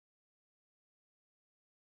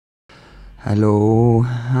Hello,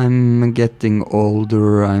 I'm getting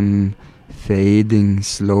older, I'm fading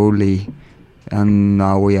slowly, and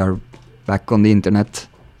now we are back on the internet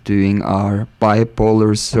doing our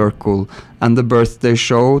bipolar circle. And the birthday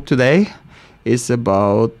show today is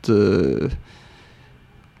about, I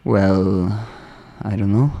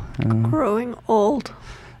don't know. Growing old.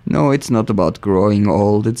 No, it's not about growing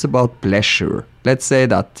old, it's about pleasure. Let's say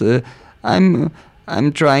that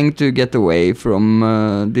I'm trying to get away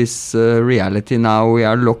from this reality now. We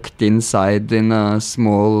are locked inside in a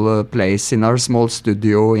small place, in our small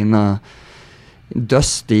studio in a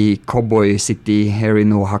dusty cowboy city here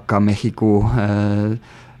in Oaxaca, Mexico.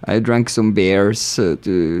 I drank some beers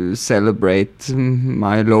to celebrate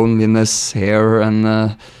my loneliness here,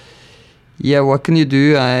 and what can you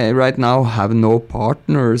do? I right now have no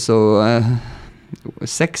partner, so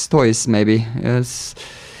sex toys maybe. Yes.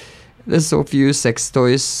 There's so few sex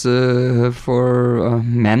toys for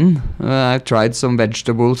men. I've tried some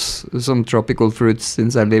vegetables, some tropical fruits,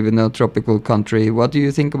 since I live in a tropical country. What do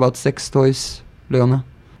you think about sex toys, Leona?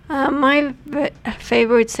 My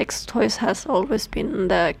favorite sex toys has always been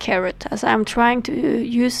the carrot. As I'm trying to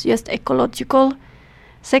use just ecological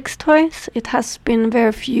sex toys, it has been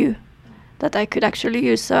very few that I could actually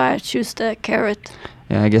use, so I choose the carrot.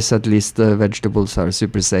 Yeah, I guess at least the vegetables are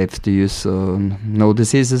super safe to use, so no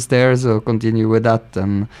diseases there, so continue with that.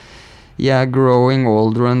 And growing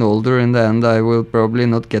older and older, in the end I will probably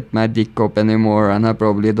not get my dick up anymore, and I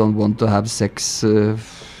probably don't want to have sex.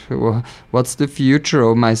 What's the future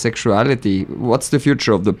of my sexuality? What's the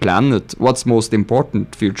future of the planet? What's most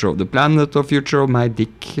important, future of the planet or future of my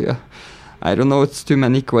dick? I don't know, it's too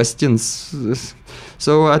many questions.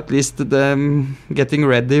 So at least getting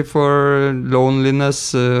ready for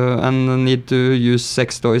loneliness and need to use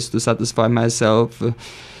sex toys to satisfy myself.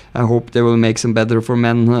 I hope they will make some better for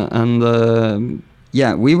men. And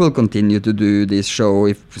we will continue to do this show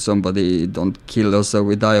if somebody don't kill us or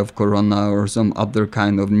we die of corona or some other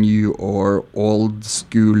kind of new or old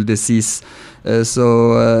school disease.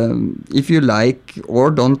 So if you like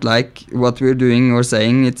or don't like what we're doing or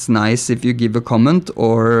saying, it's nice if you give a comment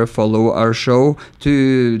or follow our show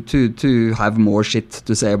to have more shit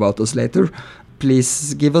to say about us later.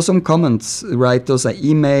 Please give us some comments, write us an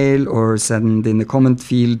email or send in the comment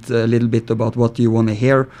field a little bit about what you want to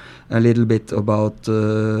hear, a little bit about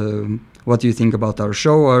what you think about our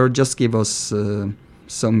show, or just give us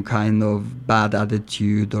some kind of bad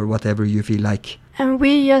attitude or whatever you feel like. And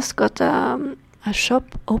we just got a shop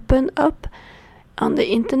opened up on the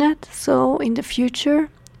internet, so in the future,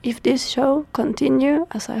 if this show continue,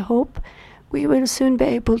 as I hope, we will soon be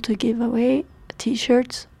able to give away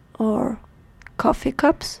t-shirts or coffee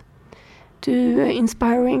cups to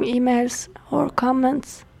inspiring emails or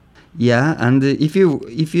comments. Yeah, and if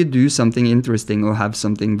you do something interesting or have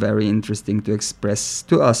something very interesting to express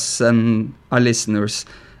to us and our listeners,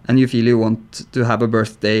 and you feel you want to have a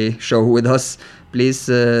birthday show with us, please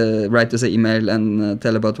write us an email and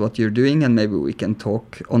tell about what you're doing, and maybe we can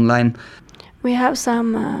talk online. We have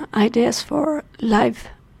some ideas for live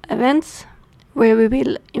events where we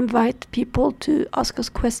will invite people to ask us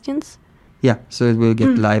questions. Yeah, so it will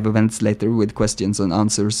get live events later with questions and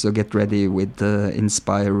answers, so get ready with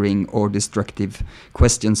inspiring or destructive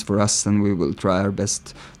questions for us, and we will try our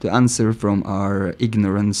best to answer from our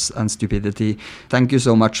ignorance and stupidity. Thank you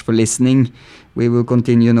so much for listening. We will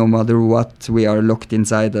continue no matter what. We are locked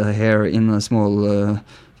inside here in a small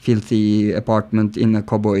filthy apartment in a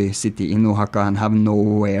cowboy city in Oaxaca and have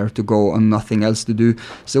nowhere to go and nothing else to do.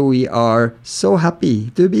 So we are so happy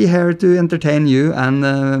to be here to entertain you and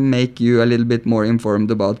make you a little bit more informed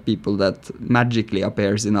about people that magically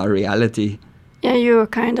appears in our reality. Yeah, you're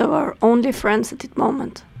kind of our only friends at the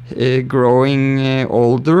moment. Growing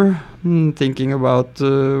older, thinking about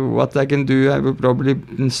what I can do, I will probably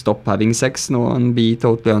stop having sex now and be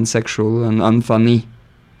totally unsexual and unfunny.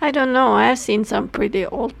 I don't know, I've seen some pretty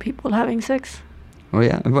old people having sex. Oh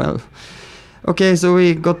yeah, well, okay, so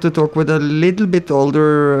we got to talk with a little bit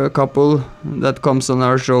older couple that comes on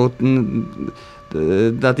our show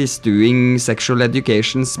that is doing sexual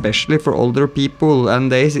education, especially for older people,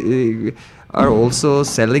 and they are also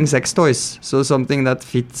selling sex toys, so something that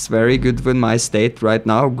fits very good with my state right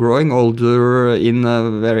now, growing older in a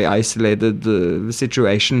very isolated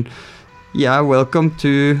situation. Yeah, welcome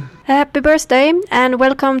to... Happy birthday and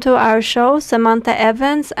welcome to our show, Samantha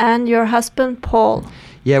Evans and your husband Paul.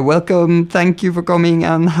 Yeah, welcome. Thank you for coming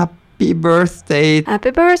and happy birthday.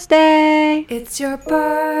 Happy birthday. It's your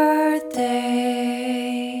birthday.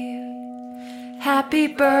 Happy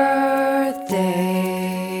birthday.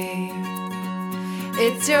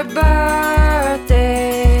 It's your birthday.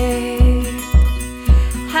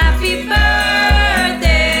 Happy birthday.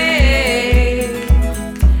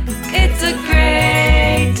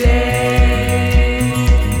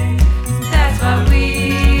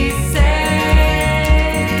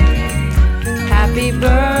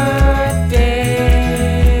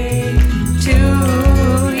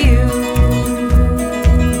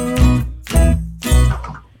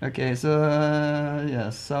 Okay, so yeah,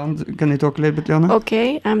 sound. Can you talk a little bit, Leona?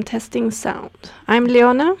 Okay, I'm testing sound. I'm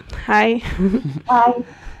Leona. Hi. Hi.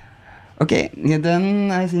 Okay, yeah,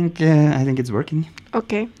 then I think it's working.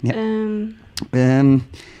 Okay. Yeah.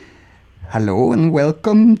 Hello and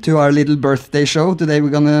welcome to our little birthday show. Today we're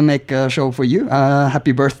gonna make a show for you.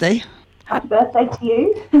 Happy birthday! Happy birthday to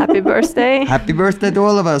you. Happy birthday. Happy birthday to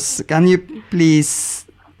all of us. Can you please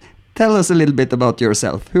tell us a little bit about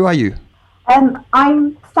yourself? Who are you?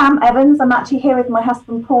 I'm Sam Evans. I'm actually here with my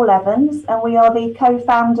husband Paul Evans, and we are the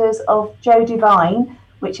co-founders of Joe Divine,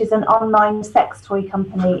 which is an online sex toy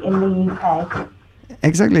company in the UK.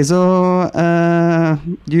 Exactly. So,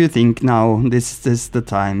 do you think now this is the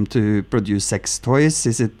time to produce sex toys?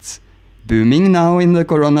 Is it booming now in the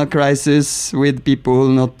corona crisis with people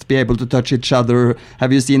not be able to touch each other?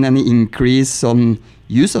 Have you seen any increase on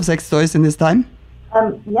use of sex toys in this time?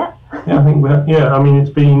 Yeah. Yeah, I think I mean, it's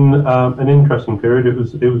been an interesting period. It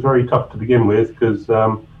was very tough to begin with because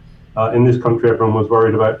in this country everyone was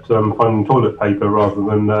worried about finding toilet paper rather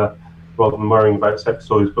than worrying about sex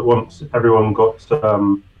toys. But once everyone got sort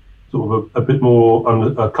of a bit more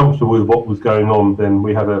comfortable with what was going on, then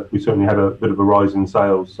we certainly had a bit of a rise in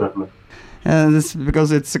sales, certainly. This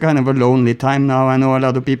because it's a kind of a lonely time now. I know a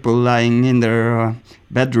lot of people lying in their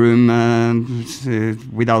bedroom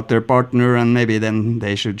without their partner, and maybe then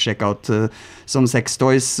they should check out some sex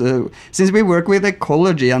toys. Since we work with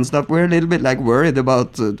ecology and stuff, we're a little bit like worried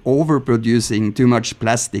about overproducing too much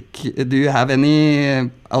plastic. Do you have any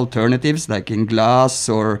alternatives, like in glass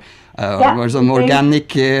or some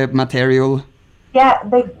organic material? Yeah,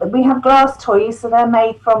 we have glass toys, so they're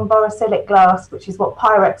made from borosilicate glass, which is what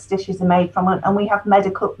Pyrex dishes are made from, and we have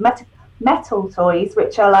metal toys,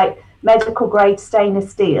 which are like medical grade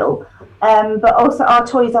stainless steel. But also our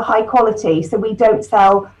toys are high quality, so we don't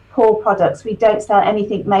sell poor products. We don't sell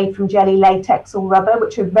anything made from jelly, latex or rubber,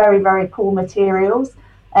 which are very, very poor materials.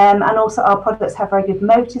 And also our products have very good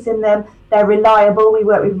motors in them. They're reliable. We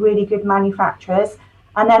work with really good manufacturers.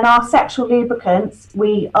 And then our sexual lubricants,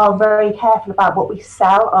 we are very careful about what we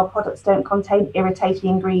sell. Our products don't contain irritating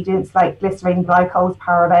ingredients like glycerin, glycols,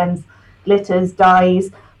 parabens, glitters,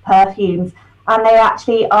 dyes, perfumes. And they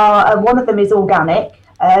actually are, one of them is organic.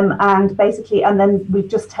 And then we've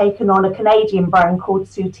just taken on a Canadian brand called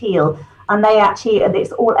Sutil. And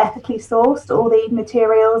it's all ethically sourced, all the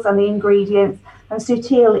materials and the ingredients. And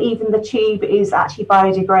Sutil, even the tube is actually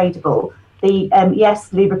biodegradable. The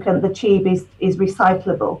lubricant, the tube is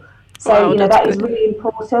recyclable. So wow, that is really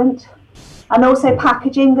important. And also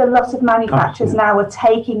packaging. A lot of manufacturers now are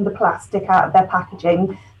taking the plastic out of their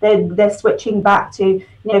packaging. They're switching back to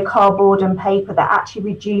cardboard and paper. They're actually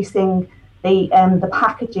reducing the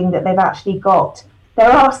packaging that they've actually got. There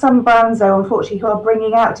are some brands, though, unfortunately, who are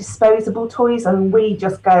bringing out disposable toys, and we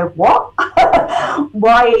just go, what?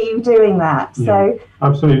 Why are you doing that? Yeah, so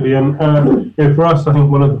absolutely. And for us, I think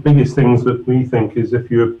one of the biggest things that we think is if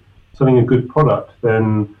you're selling a good product,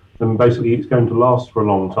 then basically it's going to last for a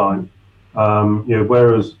long time.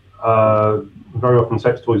 Whereas very often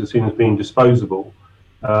sex toys are seen as being disposable.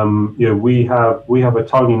 We have a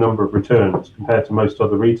tiny number of returns compared to most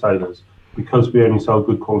other retailers because we only sell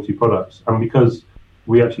good quality products, and because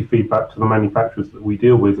we actually feed back to the manufacturers that we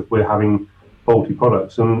deal with if we're having faulty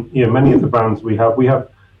products. And many of the brands we have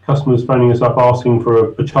customers phoning us up asking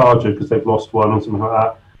for a charger because they've lost one or something like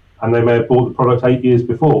that, and they may have bought the product 8 years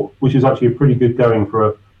before, which is actually a pretty good going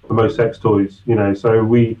for most sex toys. So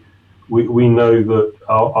we know that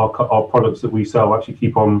our products that we sell actually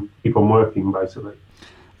keep on working, basically.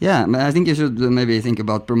 Yeah, I think you should maybe think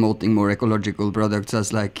about promoting more ecological products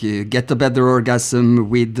as like get a better orgasm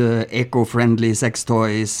with eco-friendly sex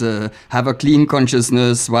toys, have a clean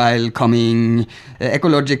consciousness while coming,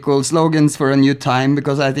 ecological slogans for a new time,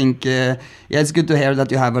 because I think it's good to hear that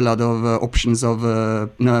you have a lot of options of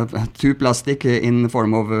to plastic in the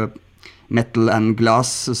form of metal and glass.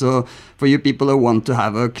 So for you people who want to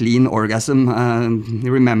have a clean orgasm,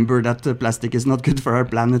 remember that plastic is not good for our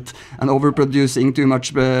planet, and overproducing too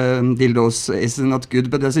much dildos is not good.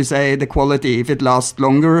 But as you say, the quality, if it lasts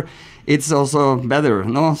longer, it's also better,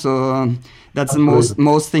 no? So that's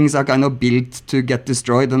most things are kind of built to get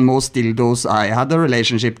destroyed, and most dildos I had a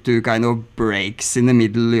relationship to kind of breaks in the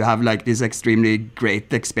middle. You have like this extremely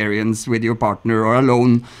great experience with your partner or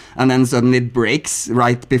alone, and then suddenly it breaks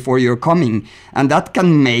right before you're coming, and that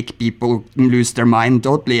can make people lose their mind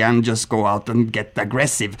totally and just go out and get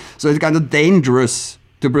aggressive. So it's kind of dangerous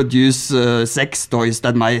to produce sex toys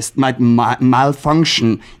that might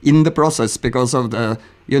malfunction in the process because of the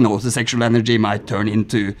sexual energy might turn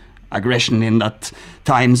into aggression in that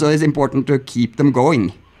time. So it's important to keep them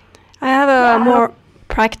going. I have a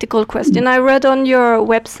practical question. I read on your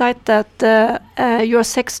website that your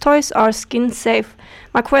sex toys are skin safe.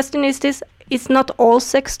 My question is this: is not all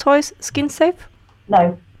sex toys skin safe?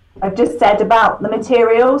 No, I've just said about the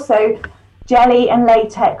material. So jelly and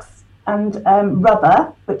latex and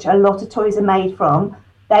rubber, which a lot of toys are made from,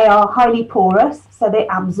 they are highly porous, so they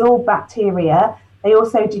absorb bacteria. They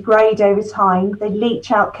also degrade over time. They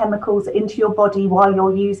leach out chemicals into your body while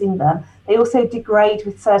you're using them. They also degrade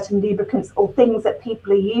with certain lubricants or things that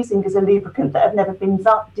people are using as a lubricant that have never been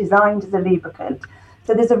designed as a lubricant.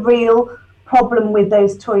 So there's a real problem with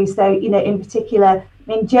those toys. So, in particular,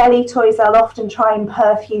 jelly toys, I'll often try and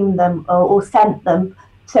perfume them or scent them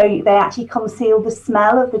so they actually conceal the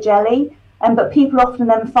smell of the jelly. But people often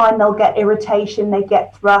then find they'll get irritation, they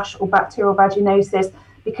get thrush or bacterial vaginosis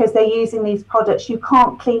because they're using these products. You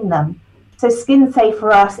can't clean them. So skin safe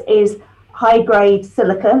for us is high-grade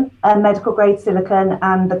silicone, medical-grade silicone,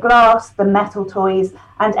 and the glass, the metal toys,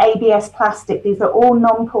 and ABS plastic. These are all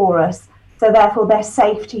non-porous, so therefore they're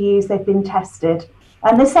safe to use. They've been tested.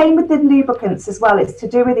 And the same with the lubricants as well. It's to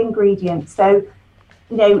do with ingredients. So,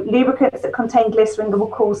 lubricants that contain glycerin will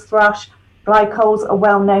cause thrush. Glycols are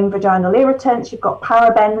well-known vaginal irritants. You've got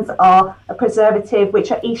parabens, are a preservative,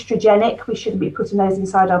 which are estrogenic. We shouldn't be putting those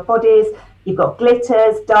inside our bodies. You've got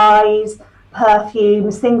glitters, dyes,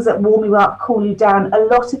 perfumes, things that warm you up, cool you down. A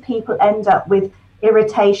lot of people end up with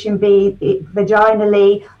irritation, be it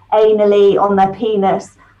vaginally, anally, on their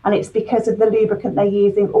penis, and it's because of the lubricant they're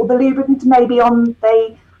using, or the lubricant maybe on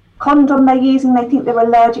the condom they're using. They think they're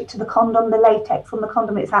allergic to the condom, the latex on the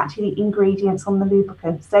condom. It's actually ingredients on the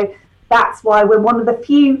lubricant. So that's why we're one of the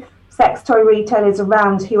few sex toy retailers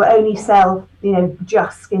around who only sell,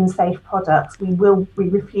 just skin safe products. We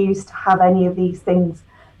refuse to have any of these things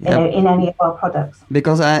in any of our products.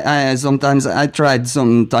 Because I tried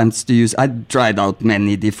out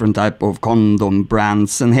many different type of condom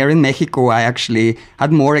brands, and here in Mexico I actually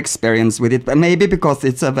had more experience with it, but maybe because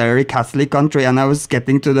it's a very Catholic country, and I was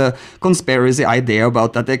getting to the conspiracy idea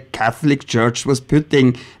about that the Catholic Church was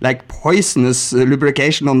putting like poisonous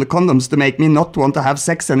lubrication on the condoms to make me not want to have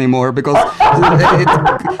sex anymore, because it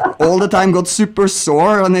all the time got super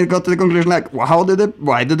sore, and it got to the conclusion like,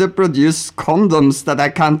 why did they produce condoms that I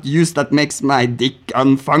can't use, that makes my dick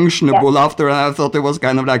unfunctionable after? And I thought it was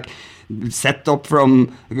kind of like set up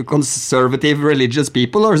from conservative religious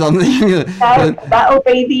people or something. That'll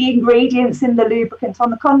be the ingredients in the lubricant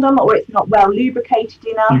on the condom, or it's not well lubricated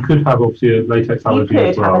enough. You could have obviously a latex allergy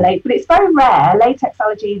as well. But it's very rare. Latex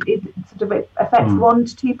allergy affects 1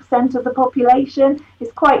 to 2% of the population.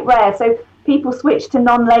 It's quite rare. So people switch to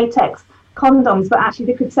non-latex condoms, but actually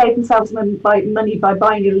they could save themselves money by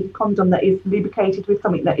buying a condom that is lubricated with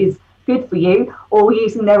something that is good for you, or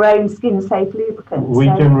using their own skin-safe lubricants. We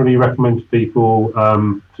generally recommend to people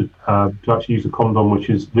to actually use a condom which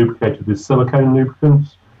is lubricated with silicone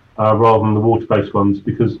lubricants rather than the water-based ones,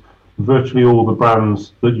 because virtually all the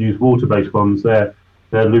brands that use water-based ones, their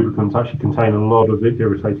lubricants actually contain a lot of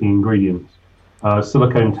irritating ingredients.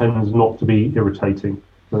 Silicone tends not to be irritating,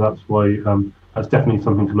 so that's why that's definitely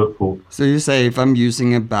something to look for. So you say if I'm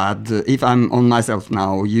on myself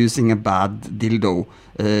now using a bad dildo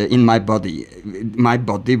in my body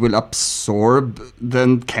will absorb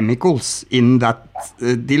the chemicals in that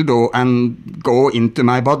dildo and go into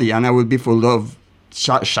my body, and I will be full of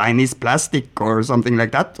Chinese plastic or something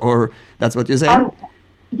like that, or that's what you say? And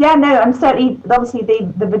certainly, obviously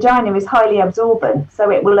the vagina is highly absorbent,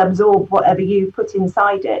 so it will absorb whatever you put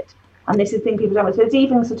inside it. And this is the thing people don't want. So there's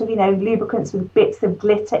even sort of, lubricants with bits of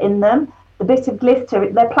glitter in them. The bit of glitter,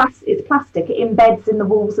 it's plastic. It embeds in the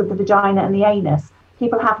walls of the vagina and the anus.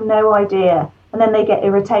 People have no idea. And then they get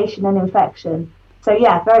irritation and infection. So,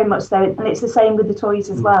 yeah, very much so. And it's the same with the toys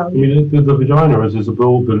as well. I mean, the vagina is as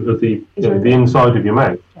absorbent as the inside of your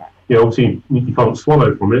mouth. Yeah. Obviously, you can't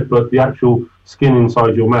swallow from it, but the actual skin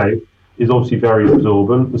inside your mouth is obviously very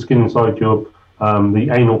absorbent. The skin inside the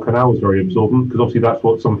anal canal is very absorbent, because obviously that's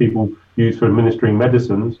what some people use for administering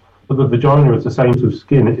medicines. But the vagina is the same sort of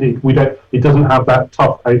skin. It doesn't have that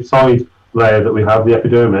tough outside layer that we have, the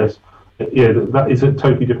epidermis. That is a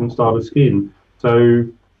totally different style of skin. So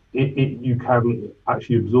you can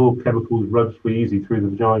actually absorb chemicals relatively easy through the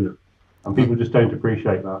vagina, and people just don't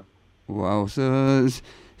appreciate that. Wow. So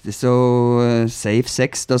safe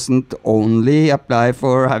sex doesn't only apply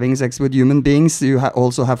for having sex with human beings. You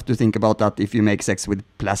also have to think about that if you make sex with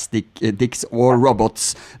plastic dicks or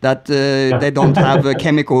robots, that they don't have a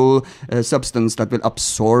chemical substance that will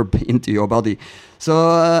absorb into your body. So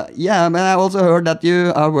but I also heard that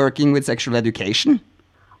you are working with sexual education.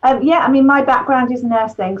 My background is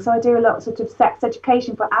nursing, so I do a lot of sort of sex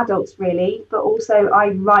education for adults, really, but also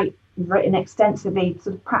I write we've written extensively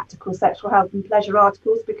sort of practical sexual health and pleasure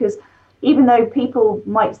articles, because even though people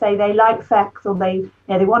might say they like sex or they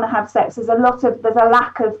want to have sex, there's a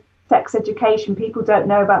lack of sex education. People don't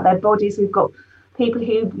know about their bodies. We've got people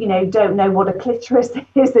who don't know what a clitoris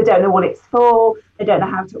is, they don't know what it's for, they don't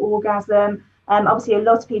know how to orgasm. Obviously, a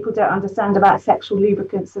lot of people don't understand about sexual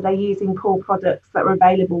lubricants, so they're using poor products that are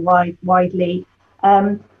available widely.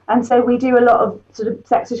 And so we do a lot of sort of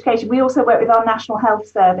sex education. We also work with our National Health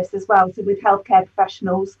Service as well, so with healthcare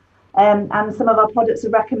professionals. And some of our products are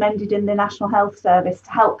recommended in the National Health Service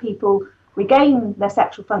to help people regain their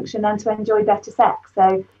sexual function and to enjoy better sex.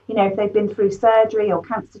 So, if they've been through surgery or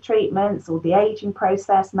cancer treatments or the aging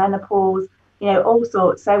process, menopause, all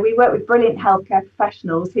sorts. So we work with brilliant healthcare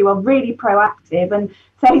professionals who are really proactive and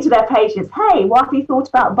say to their patients, hey, why have you thought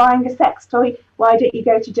about buying a sex toy? Why don't you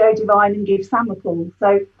go to Joe Devine and give Sam a call?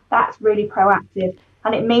 So that's really proactive.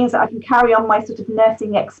 And it means that I can carry on my sort of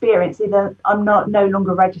nursing experience, even I'm no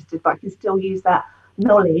longer registered, but I can still use that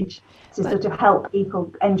knowledge to sort of help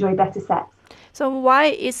people enjoy better sex. So why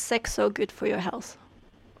is sex so good for your health?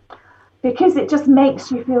 Because it just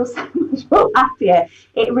makes you feel so much more happier.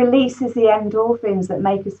 It releases the endorphins that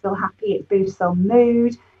make us feel happy. It boosts our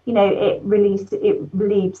mood. It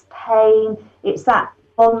relieves pain. It's that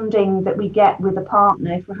bonding that we get with a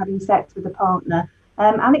partner if we're having sex with a partner.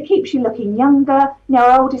 And it keeps you looking younger.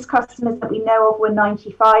 Our oldest customers that we know of were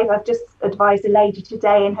 95. I've just advised a lady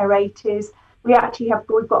today in her 80s. We've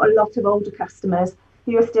got a lot of older customers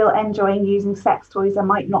who are still enjoying using sex toys. They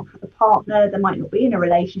might not have a partner, they might not be in a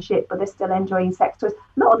relationship, but they're still enjoying sex toys.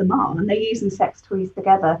 A lot of them are, and they're using sex toys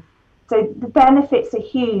together. So the benefits are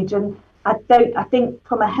huge, and I think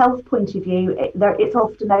from a health point of view, it's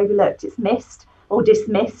often overlooked. It's missed or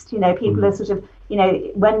dismissed. People are sort of,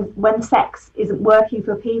 when sex isn't working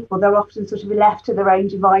for people, they're often sort of left to their own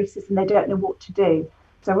devices and they don't know what to do.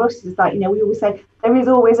 So Ross is like, we always say there is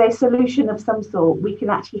always a solution of some sort. We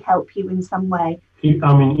can actually help you in some way.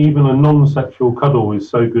 I mean, even a non-sexual cuddle is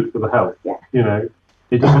so good for the health. Yeah.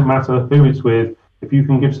 It doesn't matter who it's with. If you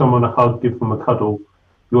can give someone a hug, give them a cuddle,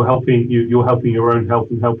 you're helping your own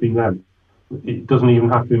health and helping them. It doesn't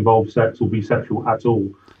even have to involve sex or be sexual at all.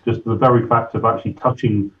 Just the very fact of actually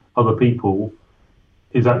touching other people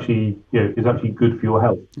is actually good for your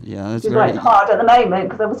health. Yeah, it's very hard at the moment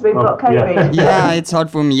because obviously we've got COVID. Yeah, it's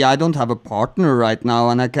hard for me. I don't have a partner right now,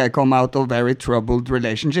 and I come out of very troubled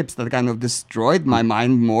relationships that kind of destroyed my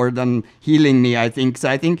mind more than healing me, I think. So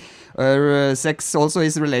I think sex also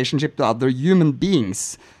is a relationship to other human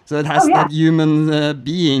beings. So it has that human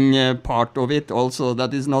being part of it also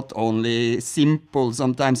that is not only simple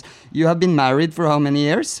sometimes. You have been married for how many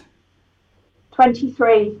years?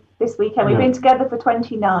 23 this weekend. We've been together for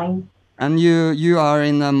 29. And you are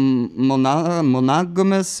in a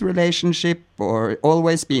monogamous relationship, or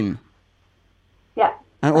always been? Yeah.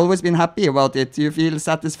 And always been happy about it? You feel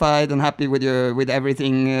satisfied and happy with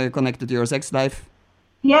everything connected to your sex life?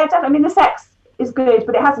 Yeah, definitely. I mean, the sex is good,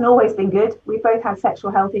 but it hasn't always been good. We've both had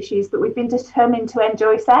sexual health issues, but we've been determined to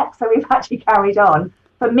enjoy sex, so we've actually carried on.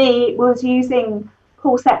 For me, it was using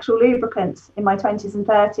poor sexual lubricants in my 20s and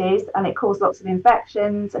 30s, and it caused lots of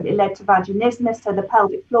infections, and it led to vaginismus, so the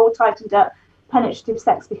pelvic floor tightened up, penetrative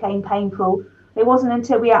sex became painful. It wasn't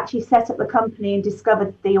until we actually set up the company and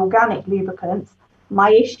discovered the organic lubricants, my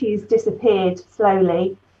issues disappeared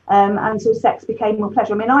slowly, and so sex became more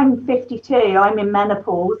pleasure. I mean, I'm 52, I'm in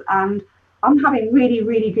menopause, and I'm having really,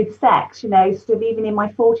 really good sex, sort of even in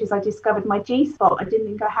my 40s, I discovered my G-spot. I didn't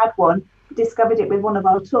think I had one, discovered it with one of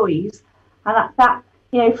our toys, and that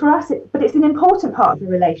for us, but it's an important part of the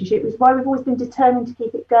relationship, which is why we've always been determined to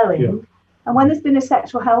keep it going. Yeah. And when there's been a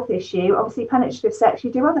sexual health issue, obviously penetrative sex,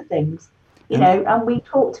 you do other things, and we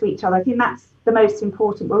talk to each other. I think that's the most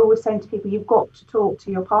important. We're always saying to people, you've got to talk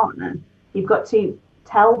to your partner. You've got to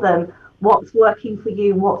tell them what's working for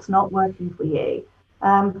you, what's not working for you.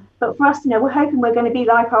 But for us, we're hoping we're going to be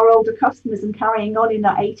like our older customers and carrying on in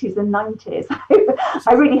our 80s and 90s.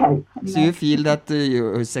 I really hope. So you feel that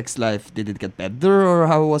your sex life, did it get better, or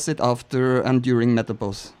how was it after and during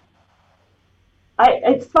menopause?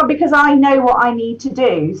 It's fun because I know what I need to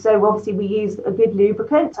do. So obviously we use a good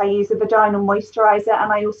lubricant. I use a vaginal moisturizer,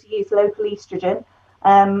 and I also use local estrogen.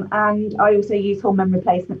 And I also use hormone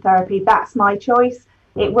replacement therapy. That's my choice.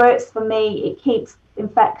 It works for me. It keeps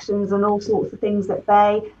infections and all sorts of things at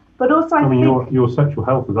bay. But also I mean, your sexual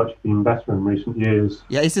health has actually been better in recent years.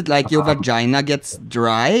 Yeah, is it like your vagina gets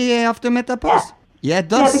dry after menopause? Yeah, it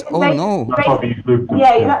does. No.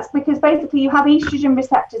 That's because basically you have estrogen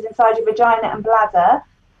receptors inside your vagina and bladder,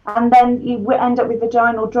 and then you end up with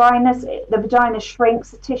vaginal dryness. The vagina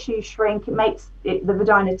shrinks, the tissues shrink, it makes the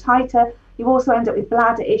vagina tighter. You also end up with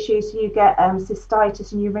bladder issues. So you get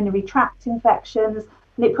cystitis and urinary tract infections,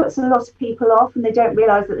 and it puts a lot of people off, and they don't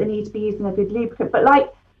realise that they need to be using a good lubricant. But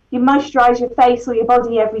like you moisturise your face or your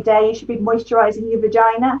body every day, you should be moisturising your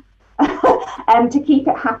vagina to keep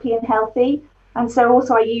it happy and healthy. And so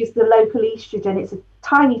also I use the local estrogen. It's a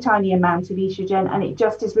tiny amount of estrogen, and it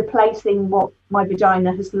just is replacing what my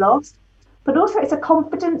vagina has lost. But also it's a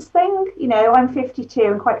confidence thing. You know, I'm 52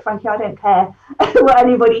 and quite frankly, I don't care what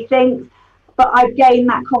anybody thinks. But I've gained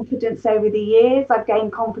that confidence over the years. I've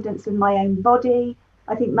gained confidence in my own body.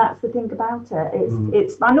 I think that's the thing about it.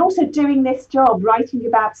 It's and also doing this job, writing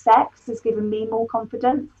about sex, has given me more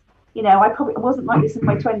confidence. You know, I probably wasn't like this in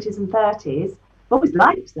my 20s and 30s. I've always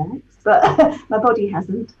liked sex, but my body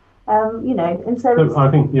hasn't. You know, and so I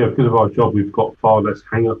think because of our job, we've got far less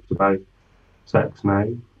hang-ups about sex now.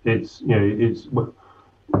 It's it's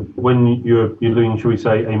when you're living, shall we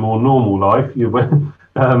say, a more normal life.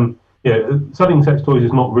 Selling sex toys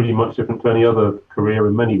is not really much different to any other career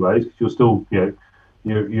in many ways. Because you're still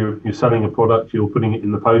you're selling a product, you're putting it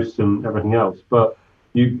in the post and everything else, but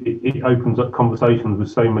it opens up conversations with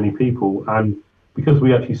so many people, and because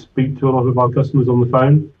we actually speak to a lot of our customers on the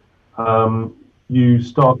phone, you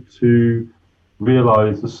start to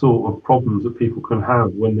realise the sort of problems that people can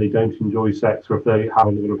have when they don't enjoy sex, or if they have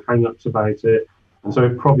a lot of hang-ups about it. And so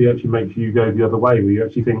it probably actually makes you go the other way, where you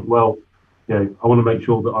actually think, well, I want to make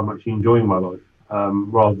sure that I'm actually enjoying my life,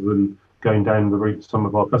 rather than going down the route some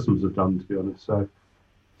of our customers have done, to be honest. So.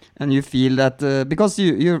 And you feel that because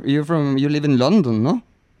you live in London, no?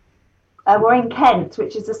 We're in Kent,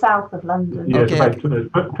 which is the south of London. Yeah, okay. It's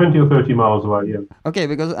about 20 or 30 miles away, yeah. Okay,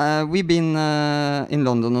 because we've been in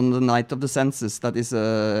London on the night of the census. That is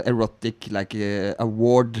erotic, like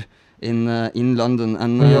award in London.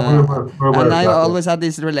 And, we're and I always had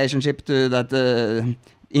this relationship to that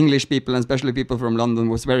English people, and especially people from London,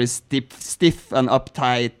 was very stiff and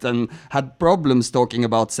uptight and had problems talking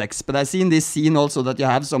about sex. But I see in this scene also that you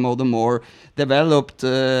have some of the more developed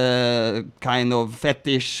kind of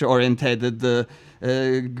fetish-orientated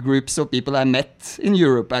groups of people I met in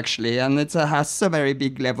Europe, actually. And it has a very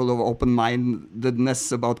big level of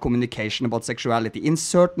open-mindedness about communication, about sexuality in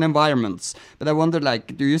certain environments. But I wonder,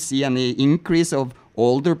 like, do you see any increase of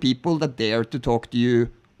older people that dare to talk to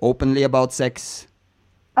you openly about sex?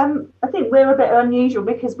 I think we're a bit unusual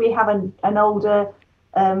because we have an older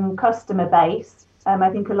customer base. I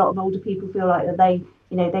think a lot of older people feel like that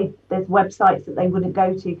there's websites that they wouldn't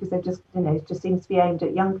go to because they're just, it just seems to be aimed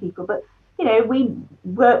at young people. But, we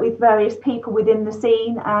work with various people within the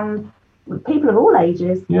scene and people of all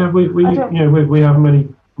ages. Yeah, we have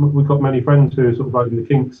we've got many friends who are sort of like in the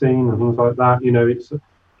kink scene and things like that. It's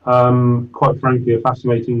quite frankly a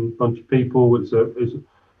fascinating bunch of people. It's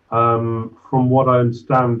from what I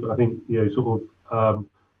understand, I think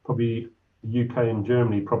probably the UK and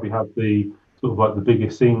Germany probably have the sort of like the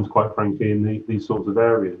biggest scenes, quite frankly, in these sorts of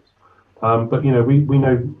areas. But we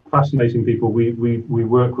know fascinating people. We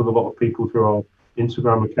work with a lot of people through our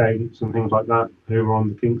Instagram accounts and things like that who are on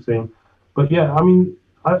the kink scene. But yeah, I mean,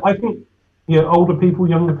 I think older people,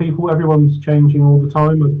 younger people, everyone's changing all the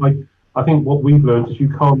time. I think what we've learned is you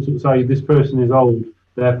can't sort of say this person is old,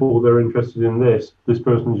 therefore they're interested in this. This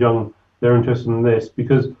person's young, they're interested in this,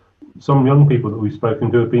 because some young people that we've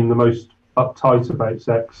spoken to have been the most uptight about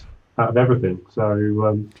sex out of everything. So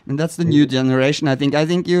and that's the new generation. I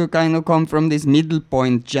think you kind of come from this middle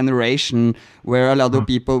point generation where a lot of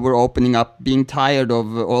people were opening up, being tired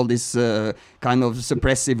of all this kind of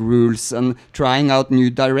suppressive rules and trying out new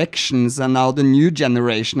directions. And now the new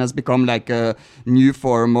generation has become like a new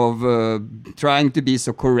form of trying to be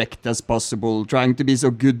so correct as possible, trying to be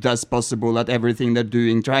so good as possible at everything they're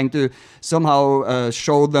doing, trying to somehow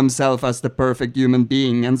show themselves as the perfect human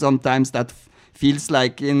being. And sometimes that feels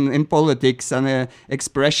like in politics and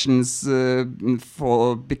expressions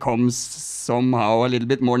becomes somehow a little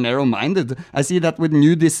bit more narrow-minded. I see that with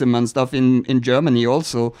nudism and stuff in Germany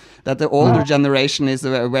also, that the older generation is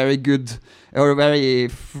very good or very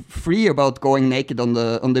free about going naked on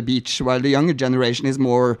the beach, while the younger generation is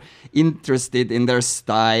more interested in their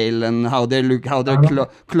style and how they look, how their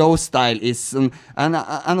clothes style is, and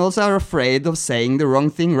also are afraid of saying the wrong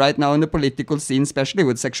thing right now in the political scene, especially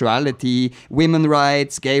with sexuality, women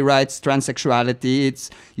rights, gay rights, transsexuality.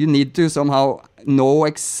 You need to somehow know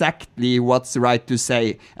exactly what's right to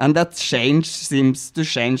say, and that seems to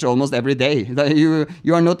change almost every day. You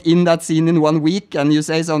are not in that scene in 1 week and you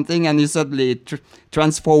say something and you suddenly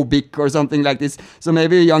transphobic or something like this. So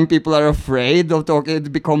maybe young people are afraid of talking.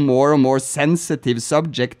 It become more and more sensitive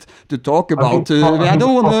subject to talk about. I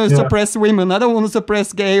don't want to suppress women, I don't want to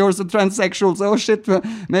suppress gay or transsexuals. Oh shit,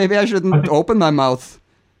 maybe I shouldn't open my mouth.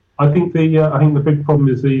 I think the big problem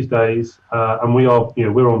is these days, and we're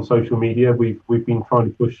on social media. We've been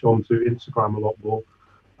trying to push onto Instagram a lot more.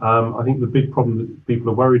 I think the big problem that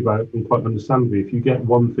people are worried about, and quite understandably, if you get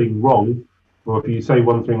one thing wrong, or if you say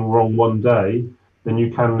one thing wrong one day, then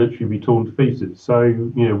you can literally be torn to pieces. So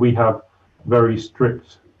we have very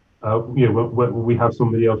strict. We have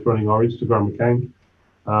somebody else running our Instagram account.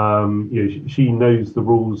 She knows the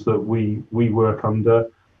rules that we work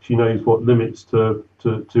under. She knows what limits to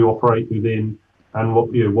operate within, and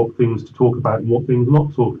what things to talk about and what things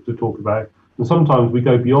not to talk about. And sometimes we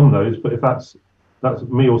go beyond those. But if that's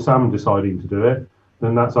me or Sam deciding to do it,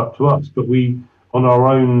 then that's up to us. But we, on our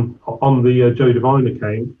own, on the Joe Devine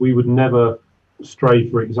account, we would never stray,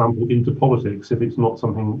 for example, into politics if it's not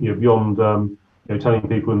something beyond telling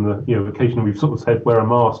people in the occasionally we've sort of said wear a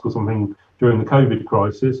mask or something during the COVID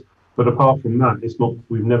crisis. But apart from that, it's not.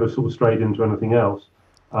 We've never sort of strayed into anything else.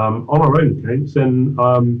 On our own accounts, then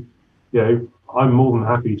I'm more than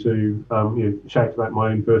happy to shout about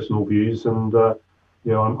my own personal views, and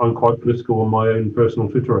I'm quite political on my own personal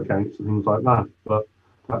Twitter accounts and things like that. But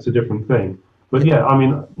that's a different thing. But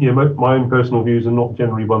my own personal views are not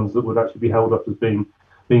generally ones that would actually be held up as being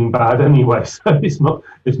bad anyway. So it's not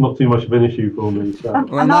too much of an issue for me. So.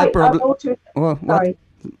 Sorry.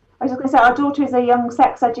 I was just going to say, our daughter is a young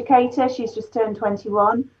sex educator. She's just turned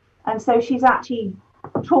 21, and so she's actually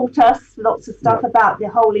taught us lots of stuff about the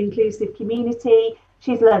whole inclusive community.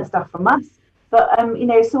 She's learned stuff from us, but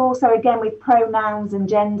so also again with pronouns and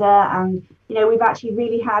gender, and we've actually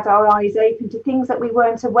really had our eyes open to things that we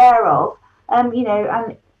weren't aware of. And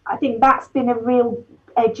I think that's been a real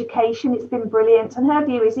education. It's been brilliant. And her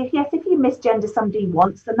view is if you misgender somebody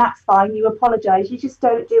once, then that's fine. You apologise. You just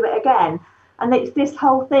don't do it again. And it's this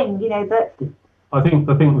whole thing, that. I think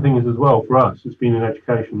the thing is as well for us, it's been an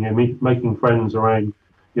education. Making friends around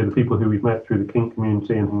the people who we've met through the kink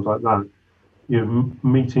community and things like that.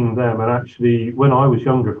 Meeting them, and actually, when I was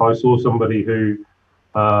younger, if I saw somebody who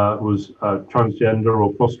was transgender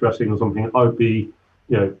or cross-dressing or something, I'd be,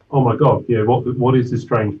 oh my God, what is this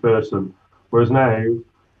strange person? Whereas now,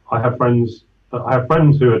 I have friends who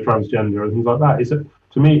are transgender and things like that.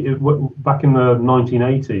 To me, back in the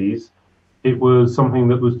 1980s. It was something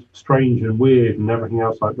that was strange and weird and everything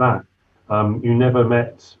else like that. You never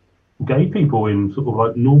met gay people in sort of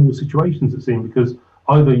like normal situations, it seemed, because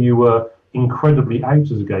either you were incredibly out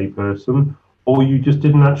as a gay person, or you just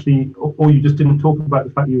didn't talk about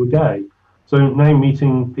the fact you were gay. So now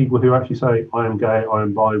meeting people who actually say, I am gay, I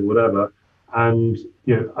am bi, whatever, and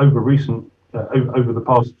over the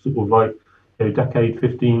past sort of like decade,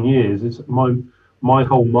 15 years, it's my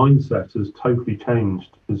whole mindset has totally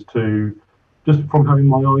changed as to just from having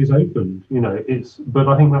my eyes opened, but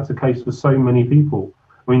I think that's the case for so many people.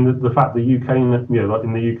 I mean, the fact the UK, like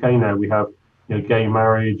in the UK now we have, gay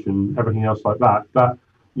marriage and everything else like that. That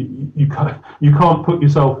you can't put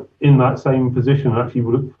yourself in that same position.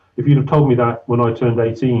 Actually, if you'd have told me that when I turned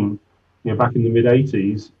 18, back in the mid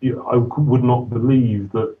 80s, I would not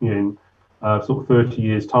believe that, sort of 30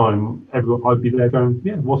 years time, I'd be there going,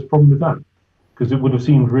 what's the problem with that? Because it would have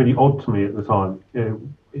seemed really odd to me at the time.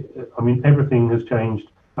 Everything has changed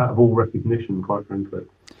out of all recognition, quite frankly.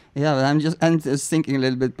 Yeah, I'm just thinking a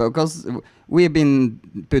little bit, because we've been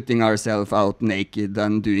putting ourselves out naked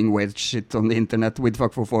and doing weird shit on the internet with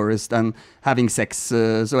Fuck for Forest and having sex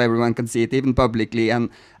so everyone can see it, even publicly. And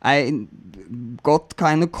I got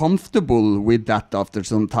kind of comfortable with that after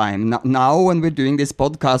some time. Now, when we're doing this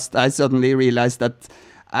podcast, I suddenly realized that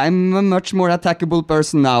I'm a much more attackable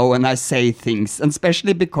person now when I say things, and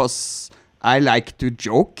especially because I like to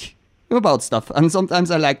joke about stuff, and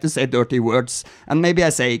sometimes I like to say dirty words, and maybe I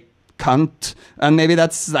say cunt, and maybe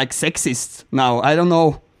that's like sexist now. I don't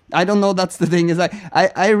know. That's the thing, is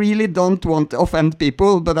I really don't want to offend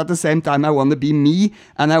people, but at the same time I want to be me,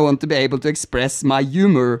 and I want to be able to express my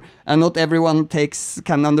humor, and not everyone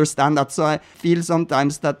can understand that. So I feel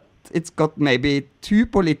sometimes that it's got maybe too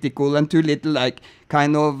political and too little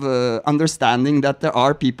kind of understanding that there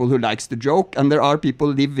are people who likes to joke, and there are people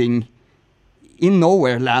living in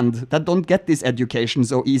nowhere land that don't get this education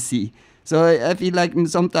so easy. So I feel like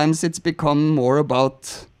sometimes it's become more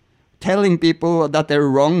about telling people that they're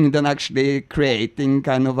wrong than actually creating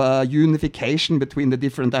kind of a unification between the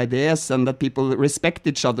different ideas, and that people respect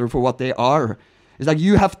each other for what they are. It's like,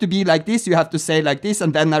 you have to be like this, you have to say like this,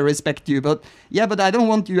 and then I respect you. But yeah, but I don't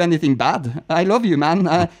want you anything bad. I love you,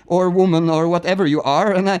 man, or woman, or whatever you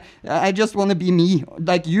are, and I just want to be me,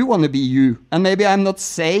 like you want to be you. And maybe I'm not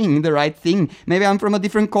saying the right thing. Maybe I'm from a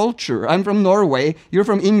different culture. I'm from Norway, you're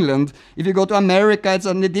from England. If you go to America, it's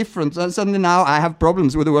suddenly different. So suddenly now I have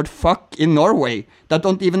problems with the word fuck in Norway that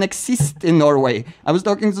don't even exist in Norway. I was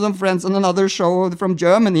talking to some friends on another show from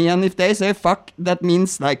Germany, and if they say fuck, that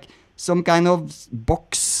means like some kind of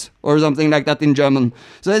box or something like that in German.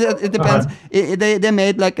 So it depends. They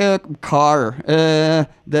made like a car.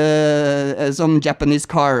 Some Japanese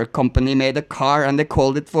car company made a car, and they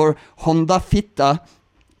called it for Honda Fitta.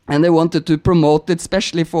 And they wanted to promote it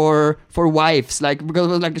especially for wives, like, because it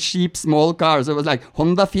was like a cheap small car. So it was like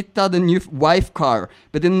Honda Fitta, the new wife car.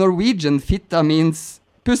 But in Norwegian, Fitta means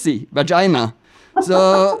pussy, vagina.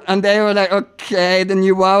 So, and they were like, okay, the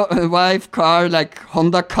new wife car, like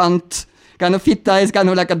Honda cunt. Kind of Fitta is kind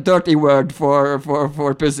of like a dirty word for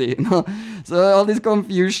pussy, you know? So all this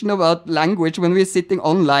confusion about language when we're sitting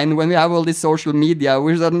online, when we have all this social media,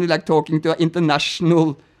 we're suddenly like talking to an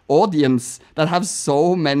international audience that have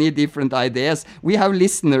so many different ideas. We have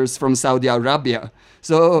listeners from Saudi Arabia.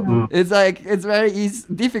 So it's like, it's very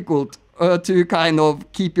difficult to kind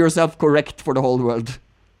of keep yourself correct for the whole world.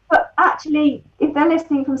 But actually, if they're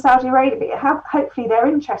listening from Saudi Arabia, hopefully they're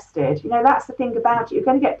interested. You know, that's the thing about it. You're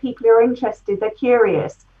going to get people who are interested, they're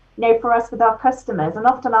curious. You know, for us with our customers, and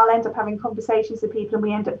often I'll end up having conversations with people and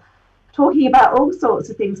we end up talking about all sorts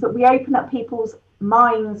of things, but we open up people's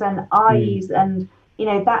minds and eyes, and, you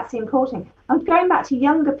know, that's important. And going back to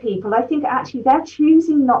younger people, I think actually they're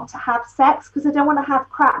choosing not to have sex because they don't want to have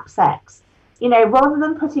crap sex. You know, rather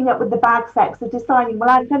than putting up with the bad sex, they're deciding,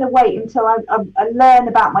 well, I'm going to wait until I learn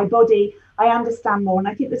about my body, I understand more. And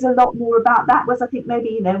I think there's a lot more about that. Whereas I think maybe,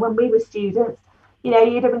 you know, when we were students, you know,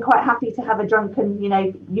 you'd have been quite happy to have a drunken, you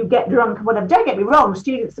know, you get drunk and whatever. Don't get me wrong,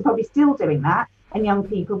 students are probably still doing that, and young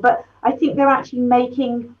people. But I think they're actually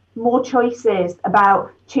making more choices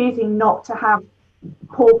about choosing not to have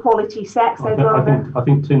poor quality sex. I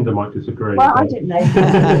think Tinder might disagree. Well, I don't know.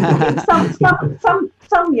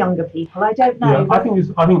 Some younger people, I don't know. Yeah, I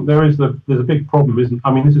think there's a big problem, isn't?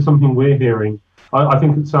 I mean, this is something we're hearing. I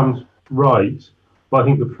think it sounds right, but I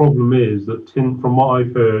think the problem is that from what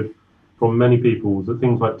I've heard from many people, that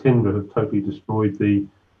things like Tinder have totally destroyed the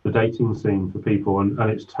dating scene for people, and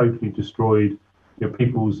it's totally destroyed, you know,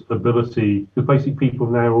 people's ability. Because basically, people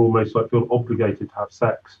now almost like feel obligated to have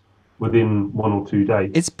sex within 1 or 2 days.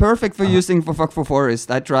 It's perfect for using for Fuck for Forest.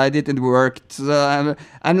 I tried it, it worked. So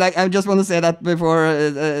I just want to say that before,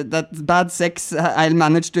 that bad sex I'll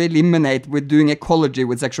manage to eliminate with doing ecology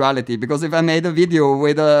with sexuality. Because if I made a video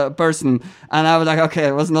with a person and I was like, okay,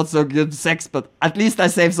 it was not so good sex, but at least I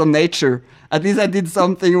saved some nature. At least I did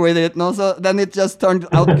something with it. No, so then it just turned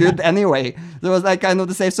out good anyway. So it was like kind of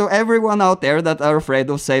the safe. So everyone out there that are afraid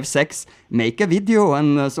of safe sex, make a video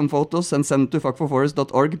and some photos and send to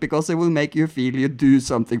fuckforforest.org, because it will make you feel you do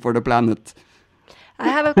something for the planet. I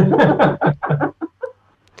have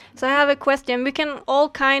a question. We can all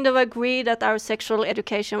kind of agree that our sexual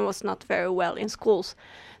education was not very well in schools.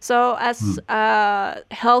 So as a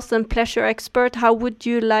health and pleasure expert, how would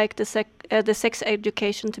you like the sex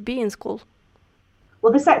education to be in school?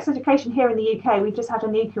 Well, the sex education here in the UK, we've just had a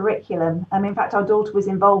new curriculum. In fact, our daughter was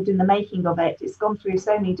involved in the making of it. It's gone through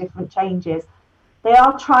so many different changes. They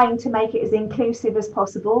are trying to make it as inclusive as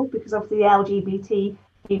possible, because obviously the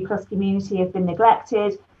LGBTQ plus community have been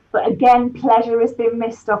neglected. But again, pleasure has been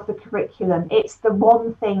missed off the curriculum. It's the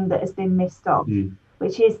one thing that has been missed off,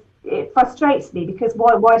 which is, it frustrates me, because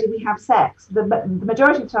why do we have sex? The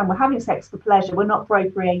majority of the time we're having sex for pleasure. We're not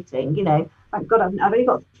procreating, you know. Thank God I've only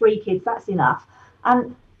got 3 kids, that's enough.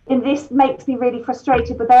 And this makes me really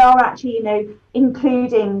frustrated, but they are actually, you know,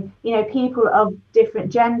 including, you know, people of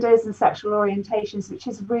different genders and sexual orientations, which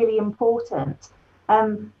is really important.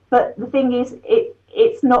 But the thing is,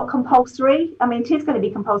 it's not compulsory. I mean, it is going to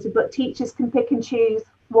be compulsory, but teachers can pick and choose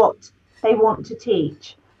what they want to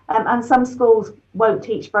teach. And some schools won't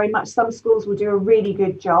teach very much. Some schools will do a really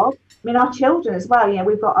good job. I mean, our children as well, you know,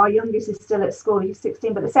 we've got our youngest is still at school, he's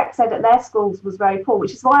 16, but the sex ed at their schools was very poor,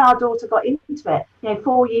 which is why our daughter got into it, you know,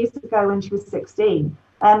 4 years ago when she was 16.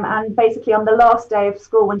 And basically on the last day of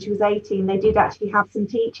school when she was 18, they did actually have some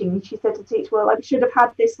teaching. And she said to the teacher, well, I should have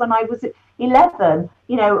had this when I was 11.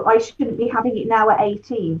 You know, I shouldn't be having it now at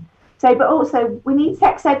 18. So, but also we need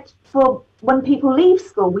sex ed for when people leave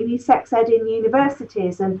school. We need sex ed in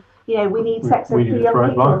universities, and you know, we need sex ed for young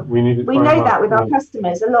people. We know that with our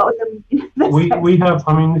customers. A lot of them. We have.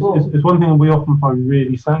 I mean, it's one thing that we often find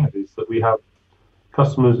really sad is that we have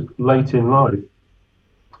customers late in life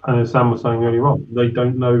and as Sam was saying earlier on, they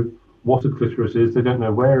don't know what a clitoris is. They don't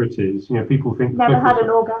know where it is. You know, people think Never had an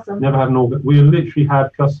orgasm. Never had an orgasm. We literally had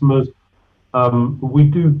customers. We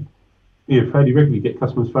do, you know, fairly regularly get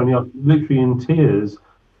customers phoning up, literally in tears.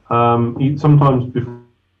 Sometimes before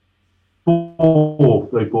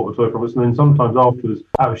they bought a toy from us, and then sometimes afterwards,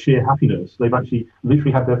 out of sheer happiness, they've actually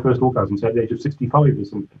literally had their first orgasm, say at the age of 65 or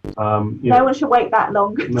something. No one should wait that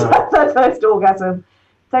long No. to have their first orgasm.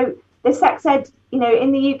 So the sex ed, you know,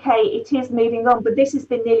 in the UK, it is moving on, but this has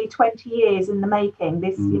been nearly 20 years in the making.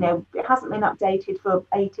 This, you know, it hasn't been updated for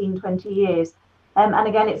 18, 20 years. And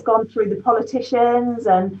again, it's gone through the politicians,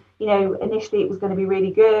 and, you know, initially it was going to be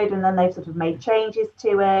really good, and then they've sort of made changes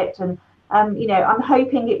to it. And, you know, I'm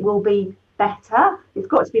hoping it will be better. It's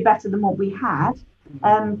got to be better than what we had.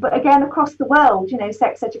 But again, across the world, you know,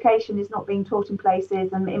 sex education is not being taught in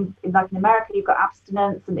places, and like in America, you've got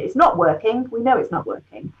abstinence, and it's not working. We know it's not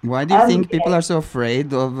working. Why do you think people are so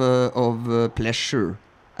afraid of pleasure?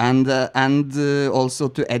 And also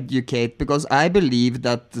to educate, because I believe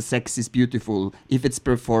that the sex is beautiful if it's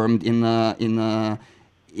performed in a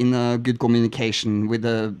good communication with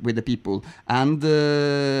the people. And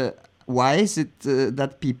why is it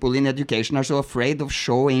that people in education are so afraid of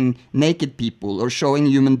showing naked people or showing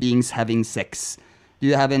human beings having sex? Do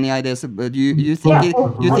you have any ideas? Do you think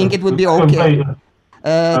you think it would be okay?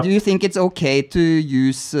 Do you think it's okay to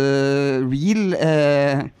use real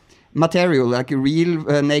material, like real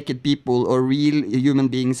naked people or real human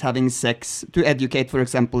beings having sex, to educate, for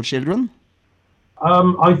example, children?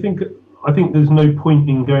 I think there's no point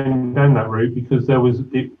in going down that route, because it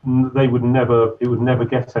would never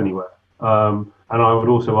get anywhere. And I would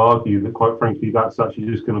also argue that, quite frankly, that's actually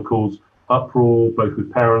just going to cause uproar, both with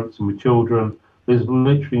parents and with children. There's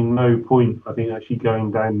literally no point, I think, actually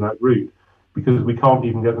going down that route, because we can't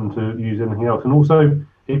even get them to use anything else. And also,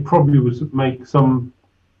 it probably would make some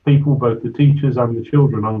people, both the teachers and the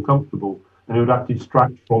children, uncomfortable, and it would actually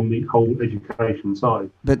distract from the whole education side.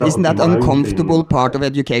 But isn't that uncomfortable part of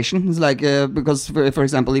education? It's like, because, for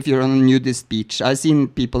example, if you're on a nudist beach, I've seen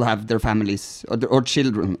people have their families or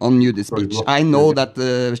children on nudist beach. I know that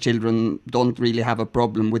the children don't really have a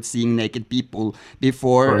problem with seeing naked people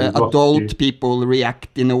before adult people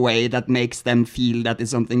react in a way that makes them feel that there's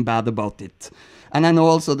something bad about it. And I know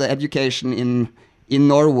also the education in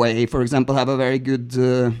Norway, for example, have a very good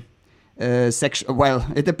well,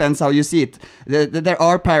 it depends how you see it. There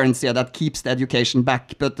are parents here that keeps the education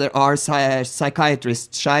back, but there are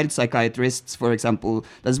psychiatrists, child psychiatrists, for example,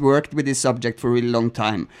 that's worked with this subject for a really long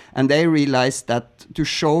time. And they realized that to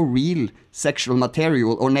show real sexual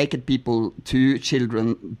material or naked people to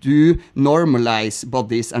children do normalize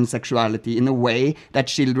bodies and sexuality in a way that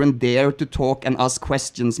children dare to talk and ask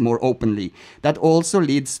questions more openly. That also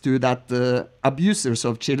leads to that abusers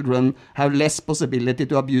of children have less possibility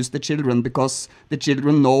to abuse the children, because the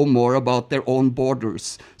children know more about their own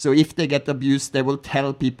borders. So if they get abused, they will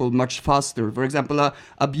tell people much faster. For example, an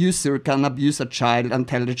abuser can abuse a child and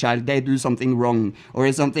tell the child they do something wrong, or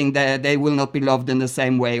something that they will not be loved in the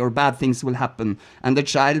same way, or bad things will happen. And the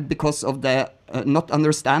child, because of the not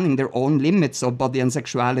understanding their own limits of body and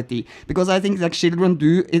sexuality, because I think that children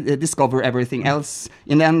do discover everything else.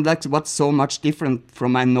 In the end, that's what's so much different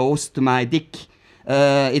from my nose to my dick.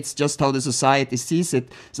 It's just how the society sees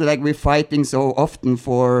it. So like we're fighting so often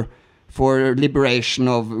for liberation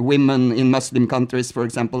of women in Muslim countries, for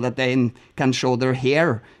example, that they can show their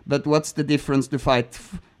hair. But what's the difference to fight?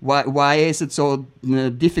 Why is it so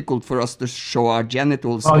difficult for us to show our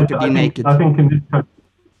genitals or to be naked? I think in this country,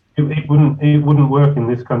 it wouldn't work in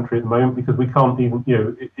this country at the moment, because we can't even, you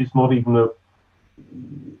know, it's not even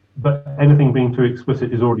but anything being too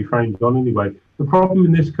explicit is already framed on anyway. The problem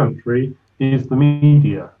in this country is the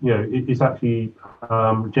media. You know, it's actually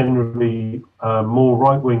generally more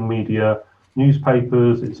right-wing media,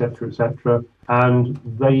 newspapers, etc., and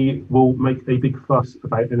they will make a big fuss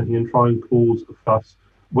about anything and try and cause a fuss.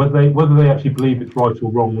 Whether they actually believe it's right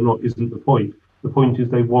or wrong or not isn't the point. The point is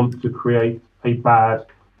they want to create a bad,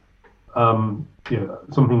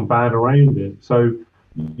 something bad around it. So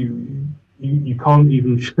you can't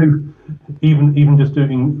even show, even just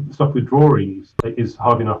doing stuff with drawings is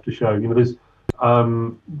hard enough to show. You know, there's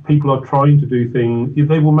people are trying to do things.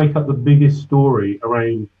 They will make up the biggest story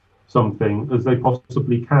around something as they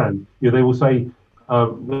possibly can. You know, they will say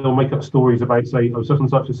they'll make up stories about, say, such and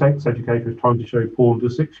such a sex educator is trying to show porn to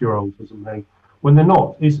 6-year-olds or something, when they're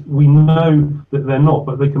not. We know that they're not,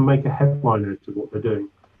 but they can make a headline out of what they're doing.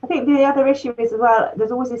 I think the other issue is as well,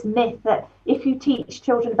 there's always this myth that if you teach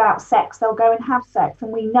children about sex, they'll go and have sex.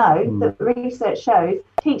 And we know that research shows,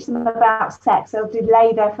 teach them about sex, they'll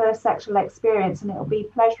delay their first sexual experience and it'll be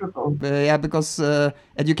pleasurable. Yeah, because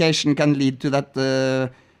education can lead to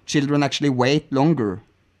that children actually wait longer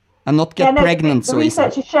and not get pregnant so easily. The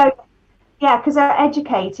research has shown, because they're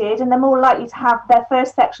educated and they're more likely to have their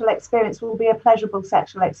first sexual experience will be a pleasurable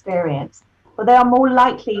sexual experience. But they are more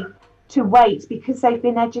likely to wait because they've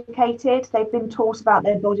been educated, they've been taught about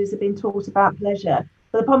their bodies, they've been taught about pleasure.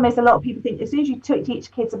 But the problem is a lot of people think as soon as you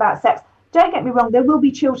teach kids about sex, don't get me wrong, there will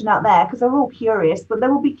be children out there because they're all curious, but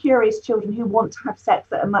there will be curious children who want to have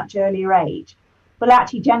sex at a much earlier age. But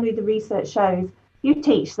actually, generally the research shows you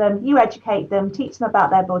teach them, you educate them, teach them about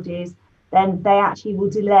their bodies, then they actually will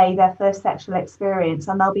delay their first sexual experience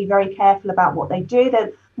and they'll be very careful about what they do.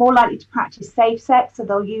 They're more likely to practice safe sex, so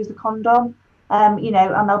they'll use a condom. And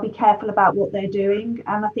they'll be careful about what they're doing.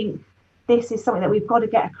 And I think this is something that we've got to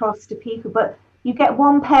get across to people. But you get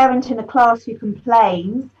one parent in a class who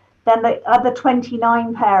complains, then the other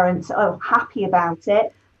 29 parents are happy about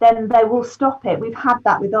it, then they will stop it. We've had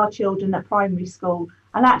that with our children at primary school.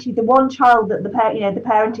 And actually the one child that the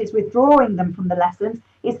parent is withdrawing them from the lessons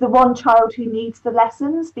is the one child who needs the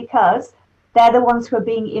lessons because they're the ones who are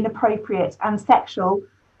being inappropriate and sexual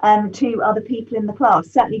to other people in the class.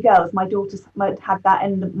 Certainly girls. My daughter had that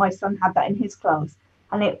and my son had that in his class.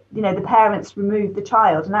 And the parents removed the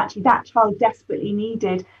child, and actually that child desperately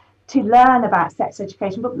needed to learn about sex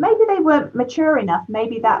education, but maybe they weren't mature enough.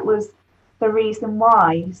 Maybe that was the reason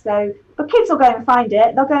why. So, but kids will go and find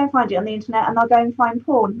it. They'll go and find it on the internet, and they'll go and find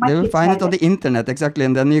porn. They will find it on the internet, exactly,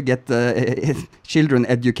 and then you get children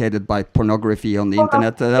educated by pornography on the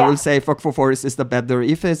internet. I will say Fuck for Forest is the better.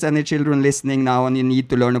 If there's any children listening now and you need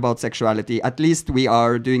to learn about sexuality, at least we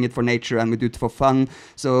are doing it for nature and we do it for fun.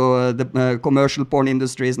 So the commercial porn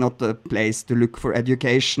industry is not the place to look for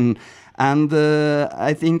education. And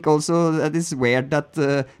I think also that it's weird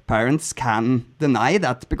that parents can deny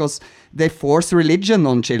that because they force religion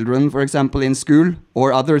on children, for example, in school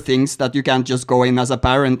or other things that you can't just go in as a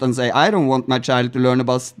parent and say, I don't want my child to learn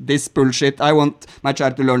about this bullshit. I want my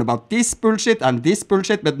child to learn about this bullshit and this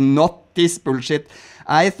bullshit, but not this bullshit.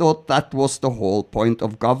 I thought that was the whole point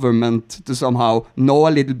of government, to somehow know a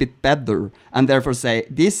little bit better and therefore say,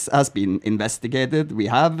 this has been investigated. We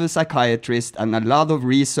have a psychiatrist and a lot of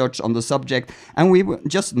research on the subject, and we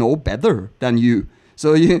just know better than you.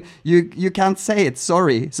 So you can't say it.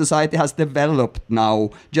 Sorry, society has developed now.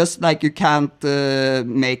 Just like you can't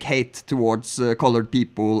make hate towards colored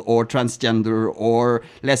people or transgender or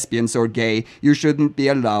lesbians or gay. You shouldn't be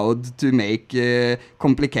allowed to make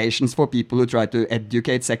complications for people who try to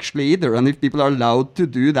educate sexually either. And if people are allowed to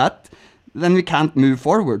do that, then we can't move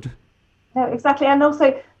forward. No, exactly. And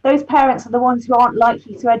also, those parents are the ones who aren't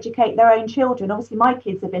likely to educate their own children. Obviously, my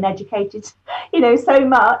kids have been educated, so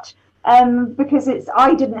much. Because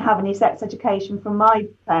I didn't have any sex education from my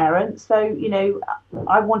parents, so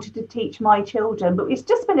I wanted to teach my children, but it's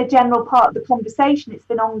just been a general part of the conversation. It's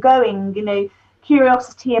been ongoing,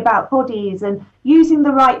 curiosity about bodies and using the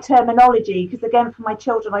right terminology, because again, for my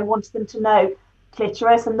children, I wanted them to know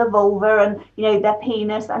clitoris and the vulva and their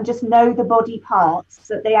penis, and just know the body parts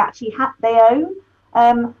that they actually they own.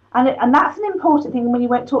 And that's an important thing when you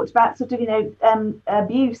talked about sort of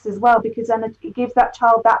abuse as well, because then it gives that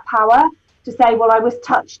child that power to say, well, I was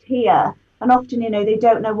touched here. And often they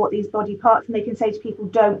don't know what these body parts, and they can say to people,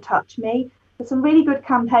 don't touch me. There's some really good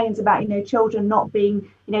campaigns about children not being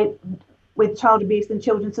with child abuse, and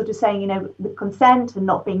children sort of saying with consent and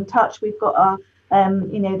not being touched. We've got our the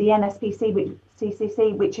NSPC,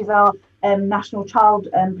 CCC, which is our National Child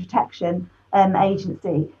Protection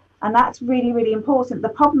Agency. And that's really, really important. The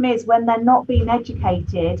problem is when they're not being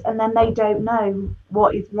educated and then they don't know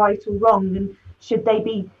what is right or wrong, and should they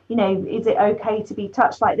be, is it okay to be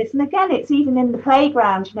touched like this? And again, it's even in the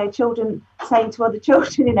playground, children saying to other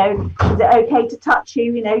children, is it okay to touch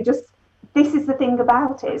you? Just this is the thing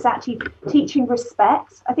about it. It's actually teaching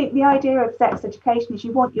respect. I think the idea of sex education is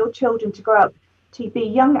you want your children to grow up to be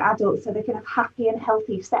young adults so they can have happy and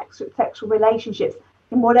healthy sexual relationships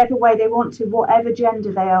in whatever way they want to, whatever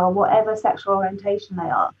gender they are, whatever sexual orientation they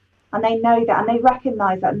are. And they know that, and they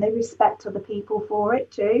recognise that, and they respect other people for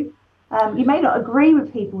it too. You may not agree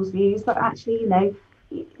with people's views, but actually,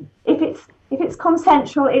 if it's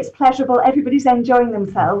consensual, it's pleasurable, everybody's enjoying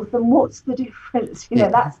themselves, then what's the difference?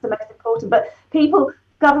 That's the most important. But people,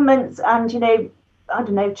 governments and,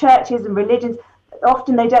 churches and religions,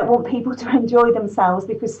 often they don't want people to enjoy themselves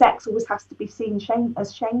because sex always has to be seen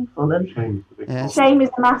as shameful, and Yes. shame is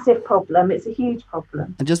a massive problem. It's a huge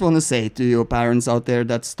problem. I just want to say to your parents out there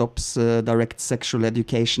that stops direct sexual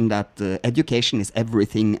education that education is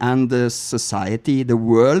everything, and the society, the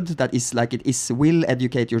world that is like it is, will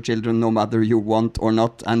educate your children no matter you want or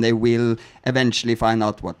not, and they will eventually find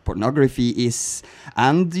out what pornography is,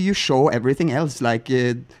 and you show everything else like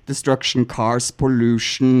destruction, cars,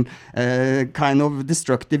 pollution, kind of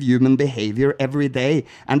destructive human behavior every day,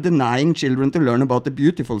 and denying children to learn about the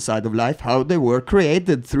beautiful side of life, how they were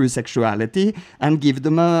created through sexuality, and give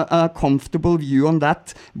them a comfortable view on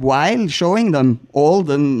that while showing them all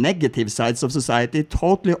the negative sides of society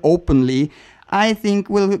totally openly, I think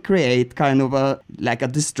will create kind of a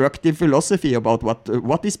destructive philosophy about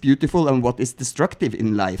what is beautiful and what is destructive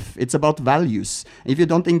in life. It's about values. If you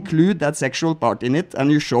don't include that sexual part in it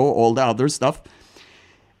and you show all the other stuff,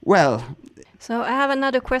 well. So I have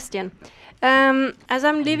another question. As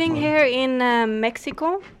I'm living here in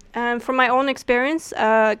Mexico, from my own experience,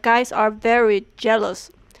 guys are very jealous.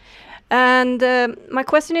 And my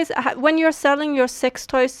question is, when you're selling your sex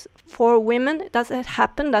toys for women, does it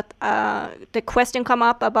happen that the question come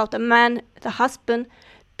up about the man, the husband,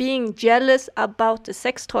 being jealous about the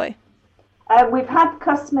sex toy? We've had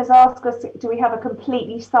customers ask us, do we have a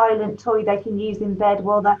completely silent toy they can use in bed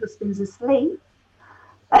while their husband's asleep?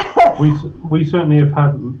 we certainly have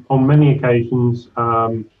had on many occasions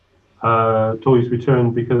toys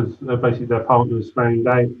returned because basically their partner's found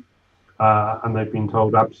out and they've been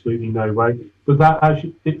told absolutely no way. But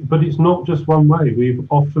but it's not just one way. We've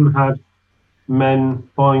often had men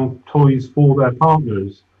buying toys for their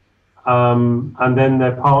partners, and then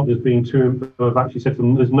their partners being too have actually said to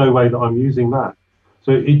them, "There's no way that I'm using that."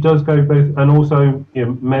 So it does go both, and also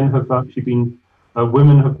men have actually been.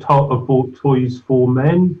 Women have bought toys for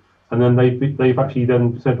men, and then they've actually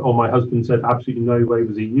then said, "Oh, my husband said absolutely no way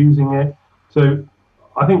was he using it." So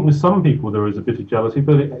I think with some people there is a bit of jealousy,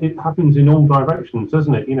 but it happens in all directions,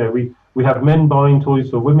 doesn't it? We have men buying toys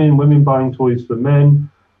for women, women buying toys for men,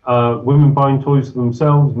 women buying toys for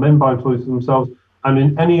themselves, men buying toys for themselves, and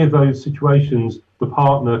in any of those situations, the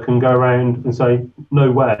partner can go around and say,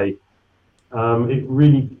 "No way."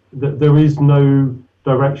 There is no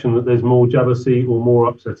direction that there's more jealousy or more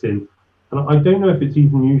upset in. And I don't know if it's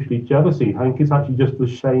even usually jealousy. I think it's actually just the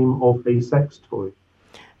shame of a sex toy.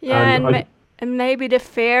 Yeah, and maybe the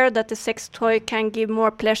fear that the sex toy can give more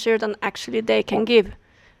pleasure than actually they can give.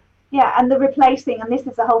 Yeah, and the replacing, and this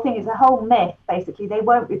is the whole thing, it's a whole myth, basically. They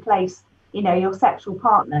won't replace, your sexual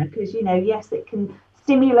partner because, yes, it can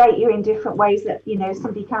stimulate you in different ways that,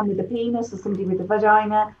 somebody can with a penis or somebody with a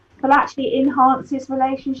vagina, but actually enhances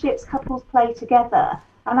relationships. Couples play together.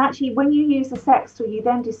 And actually, when you use the sex toy, you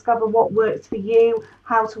then discover what works for you,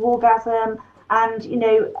 how to orgasm, and,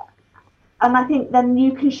 and I think then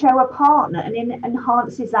you can show a partner, and it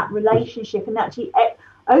enhances that relationship and actually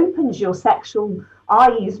opens your sexual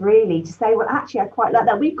eyes, really, to say, well, actually, I quite like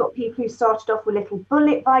that. We've got people who started off with little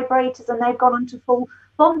bullet vibrators and they've gone on to full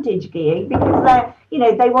bondage gear because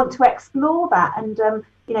they want to explore that. And,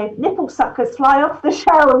 nipple suckers fly off the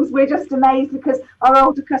shelves. We're just amazed because our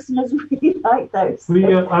older customers really like those.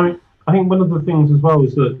 I think one of the things as well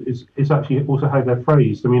is that it's actually also how they're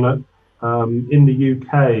phrased. I mean, in the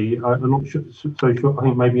UK, I'm not so sure, I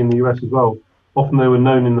think maybe in the US as well, often they were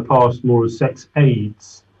known in the past more as sex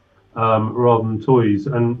aids rather than toys.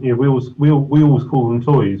 And we always call them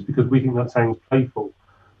toys because we think that sounds playful.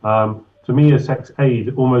 To me, a sex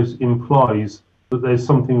aid almost implies that there's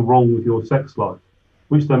something wrong with your sex life,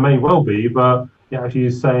 which there may well be, but it actually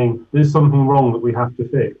is saying there's something wrong that we have to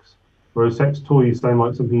fix. Whereas sex toys sound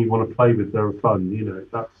like something you want to play with, they're fun,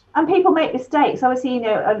 that's... And people make mistakes. Obviously,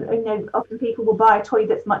 often people will buy a toy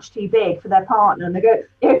that's much too big for their partner, and they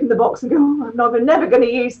open the box and go, "Oh, I'm never going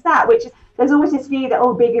to use that." Which is, there's always this view that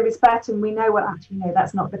bigger is better, and we know, well, actually, no,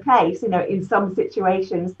 that's not the case. In some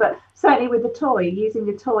situations, but certainly with the toy, using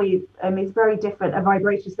the toy is very different. A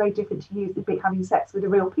vibrator is very different to having sex with a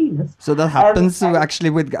real penis. So that happens actually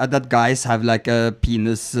with that guys have like a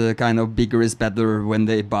penis kind of bigger is better when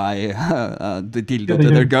they buy the dildo to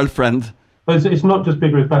their girlfriend. But it's not just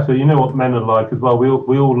bigger is better. You know what men are like as well.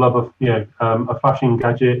 We all love a flashing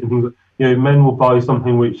gadget and things. Men will buy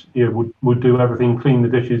something which would do everything: clean the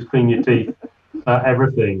dishes, clean your teeth,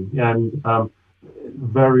 everything. And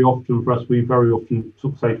very often for us, we very often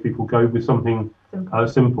sort of say to people, go with something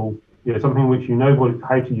simple. Something which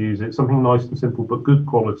how to use it. Something nice and simple but good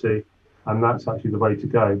quality, and that's actually the way to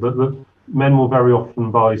go. But the men will very often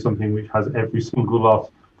buy something which has every single last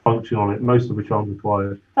function on it, most of which aren't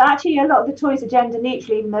required. But actually, a lot of the toys are gender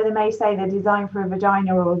neutral, even though they may say they're designed for a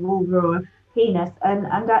vagina or a vulva or penis, and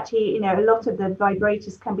actually, a lot of the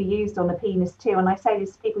vibrators can be used on a penis too. And I say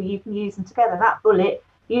this to people, you can use them together. That bullet,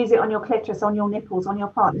 use it on your clitoris, on your nipples, on your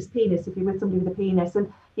partner's penis if you're with somebody with a penis,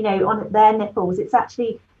 and on their nipples. It's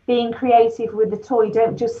actually being creative with the toy.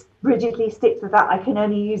 Don't just rigidly stick with that. I can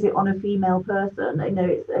only use it on a female person.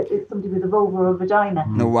 It's somebody with a vulva or a vagina.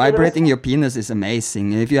 No, vibrating your penis is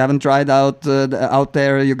amazing. If you haven't tried out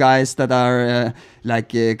there, you guys that are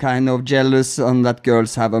kind of jealous on that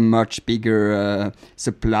girls have a much bigger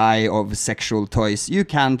supply of sexual toys, you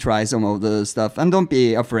can try some of the stuff, and don't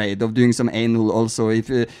be afraid of doing some anal also. If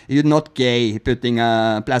you're not gay, putting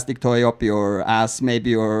a plastic toy up your ass,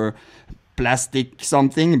 maybe, or plastic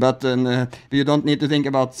something, but you don't need to think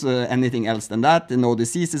about anything else than that. No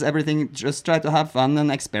diseases, everything. Just try to have fun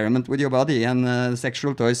and experiment with your body, and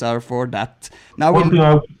sexual toys are for that. Now, one thing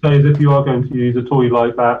I would say is, if you are going to use a toy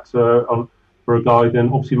like that for a guy, then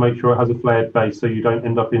obviously make sure it has a flared base, so you don't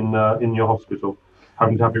end up in your hospital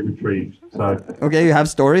having to have it retrieved. So okay, you have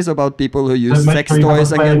stories about people who use sex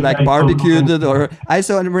toys and get like barbecued, or I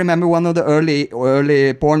remember one of the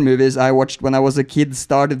early porn movies I watched when I was a kid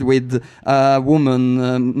started with a woman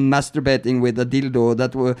masturbating with a dildo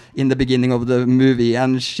that were in the beginning of the movie,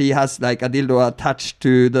 and she has like a dildo attached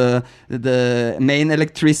to the main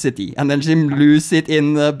electricity, and then she loses it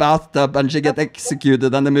in the bathtub and she gets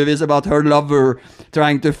executed, and the movie is about her lover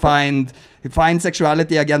trying to find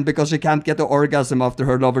sexuality again because she can't get the orgasm after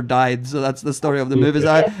her lover died. So that's the story of the movie.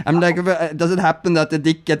 So I'm like, does it happen that the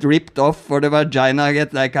dick get ripped off or the vagina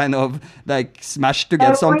get like kind of like smashed to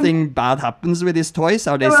get something bad happens with these toys?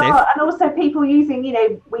 Are they safe? And also people using,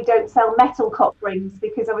 we don't sell metal cock rings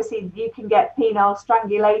because obviously you can get penile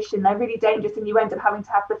strangulation. They're really dangerous and you end up having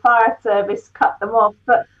to have the fire service cut them off.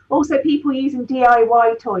 But also people using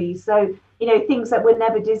DIY toys. So things that were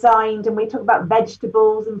never designed, and we talk about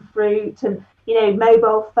vegetables and fruit and,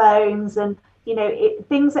 mobile phones and,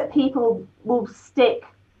 things that people will stick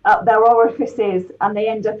up their orifices and they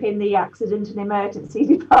end up in the accident and emergency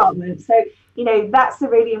department. So, that's a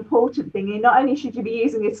really important thing. Not only should you be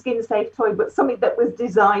using a skin-safe toy, but something that was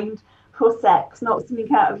designed for sex, not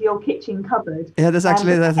something out of your kitchen cupboard. Yeah, that's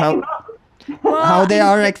how they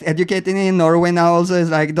are educating in Norway now also is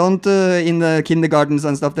like, don't in the kindergartens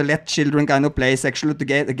and stuff, they let children kind of play sexually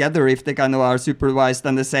together if they kind of are supervised,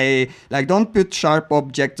 and they say like, don't put sharp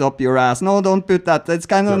objects up your ass. No, don't put that. It's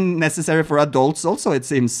kind of necessary for adults also, it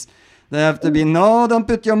seems. They have to be, no, don't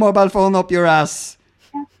put your mobile phone up your ass.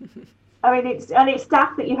 Yeah. I mean, it's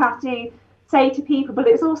stuff that you have to say to people, but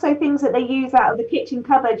it's also things that they use out of the kitchen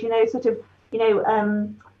cupboard,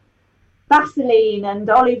 Vaseline and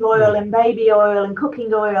olive oil and baby oil and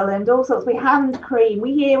cooking oil and all sorts. We hand cream.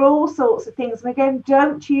 We hear all sorts of things. We're going,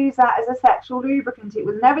 don't use that as a sexual lubricant. It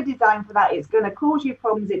was never designed for that. It's going to cause you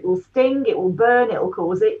problems. It will sting. It will burn. It will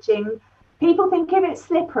cause itching. People think if it's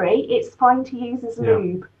slippery, it's fine to use as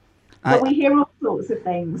lube. But we hear all sorts of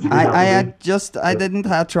things. I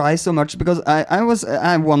didn't try so much because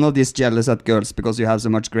I'm one of these jealous at girls because you have so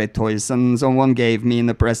much great toys, and someone gave me in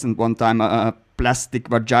a present one time a plastic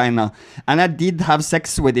vagina, and I did have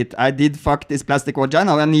sex with it. I did fuck this plastic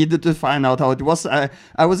vagina. I needed to find out how it was.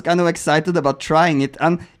 I was kind of excited about trying it,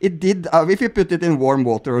 and it did. If you put it in warm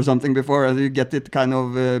water or something before you get it kind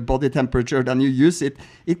of body temperature, then you use it,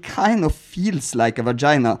 it kind of feels like a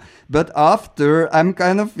vagina. But after, I'm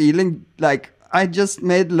kind of feeling like I just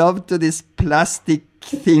made love to this plastic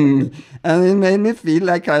thing, and it made me feel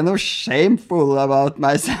like kind of shameful about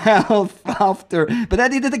myself after. But I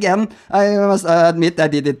did it again. I must admit I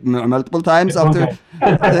did it multiple times after.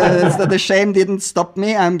 So the shame didn't stop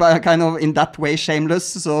me. I'm kind of in that way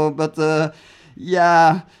shameless. So, but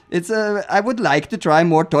yeah, it's I would like to try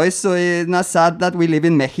more toys. So it's sad that we live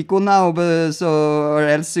in Mexico now, but or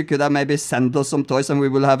else you could have maybe send us some toys and we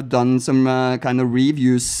will have done some kind of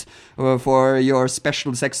reviews for your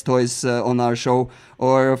special sex toys on our show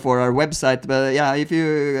or for our website. But yeah, if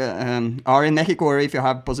you are in Mexico or if you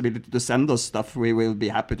have possibility to send us stuff, we will be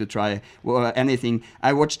happy to try anything.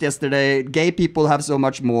 I watched yesterday, gay people have so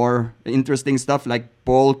much more interesting stuff like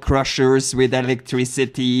ball crushers with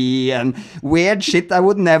electricity and weird shit I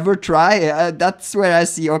would never try. That's where I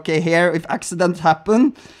see, okay, here, if accidents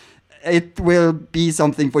happen, it will be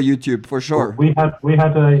something for YouTube for sure. We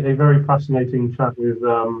had a very fascinating chat with,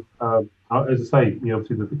 as I say,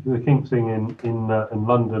 obviously the kink scene in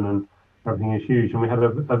London and everything is huge, and we had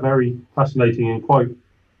a very fascinating and quite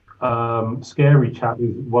scary chat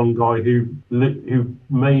with one guy who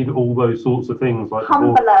made all those sorts of things like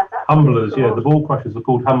humblers. Yeah, the ball crushers are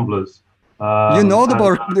called humblers. The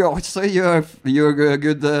ball, so you're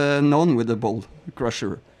good known with the ball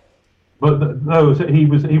crusher. No, he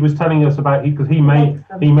was telling us about because he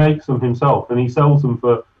makes them himself and he sells them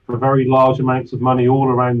for very large amounts of money all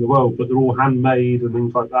around the world, but they're all handmade and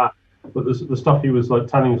things like that. But the stuff he was like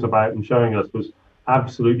telling us about and showing us was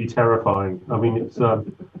absolutely terrifying. I mean,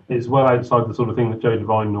 it's well outside the sort of thing that Joe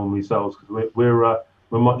Devine normally sells because we're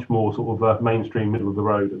much more sort of mainstream, middle of the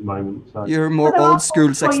road at the moment. So. You're more old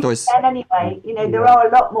school sex toys. Anyway, there are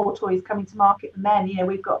a lot more toys coming to market for men.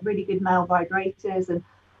 We've got really good male vibrators and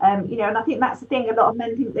and I think that's the thing. A lot of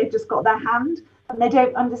men think they've just got their hand and they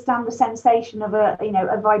don't understand the sensation of a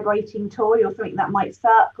vibrating toy or something that might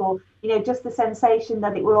suck or, just the sensation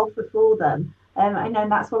that it will offer for them.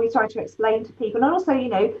 And that's what we try to explain to people. And also,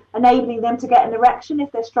 enabling them to get an erection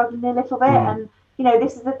if they're struggling a little bit. And,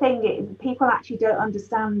 this is the thing. People actually don't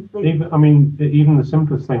understand. Even the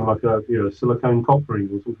simplest thing like a silicone cock ring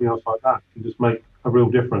or something else like that can just make a real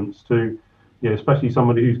difference to especially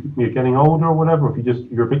somebody who's getting older or whatever. If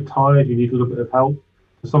you're a bit tired, you need a little bit of help.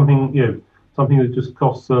 Something that just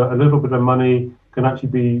costs a little bit of money can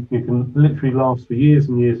actually can literally last for years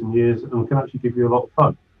and years and years, and can actually give you a lot of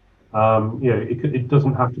fun. It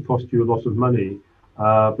doesn't have to cost you a lot of money,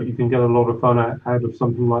 but you can get a lot of fun out of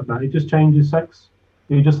something like that. It just changes sex.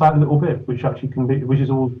 Just that little bit, which actually can be, which is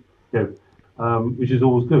always good.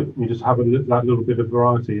 You just have that little bit of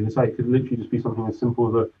variety, and it could literally just be something as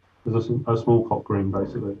simple as a small cock ring,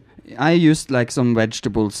 basically. I used like some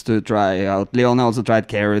vegetables to try out. Leona also tried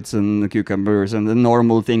carrots and cucumbers and the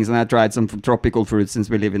normal things, and I tried some tropical fruits since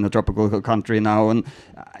we live in a tropical country now. And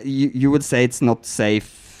you would say it's not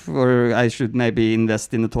safe, or I should maybe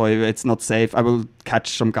invest in a toy. It's not safe. I will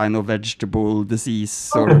catch some kind of vegetable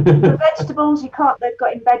disease. Or the vegetables, you can't. They've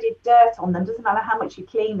got embedded dirt on them. Doesn't matter how much you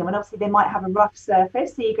clean them, and obviously they might have a rough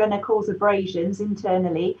surface, so you're going to cause abrasions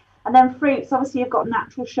internally. And then fruits, obviously you've got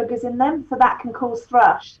natural sugars in them, so that can cause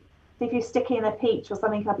thrush. So if you're sticking a peach or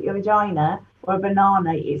something up your vagina or a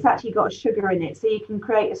banana, it's actually got sugar in it. So you can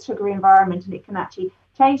create a sugary environment and it can actually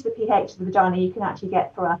change the pH of the vagina. You can actually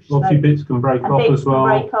get thrush. Obviously bits can break off as well.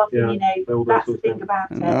 Break off, and, that's the thing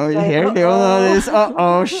about it. Oh, you hear this?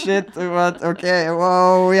 Oh, shit. What? Okay,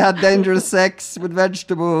 whoa, we had dangerous sex with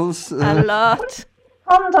vegetables. A lot.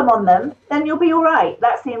 Condom on them, then you'll be all right.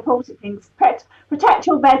 That's the important thing. Protect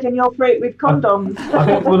your veg and your fruit with condoms. I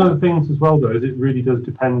think one of the things as well, though, is it really does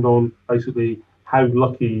depend on basically how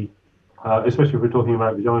lucky, especially if we're talking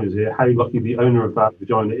about vaginas here, how lucky the owner of that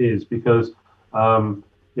vagina is. Because,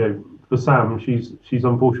 for Sam, she's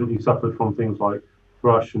unfortunately suffered from things like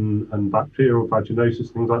thrush and bacterial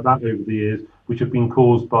vaginosis, things like that over the years, which have been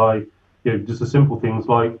caused by, just the simple things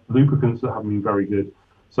like lubricants that haven't been very good.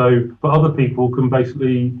 So, but other people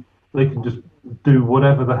they can just do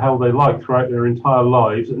whatever the hell they like throughout their entire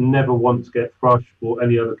lives and never once get thrush or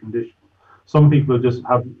any other condition. Some people just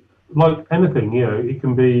have, like anything, it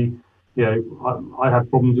can be, I have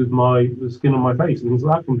problems with the skin on my face and things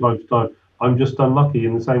like that from time to time. I'm just unlucky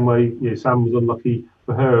in the same way, Sam was unlucky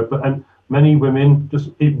for her. And many women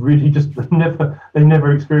they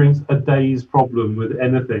never experience a day's problem with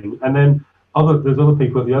anything. And then there's other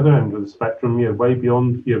people at the other end of the spectrum, way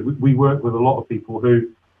beyond. We work with a lot of people who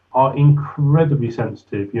are incredibly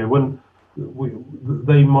sensitive. When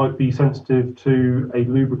they might be sensitive to a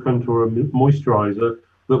lubricant or a moisturizer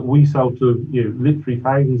that we sell to literally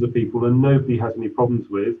thousands of people and nobody has any problems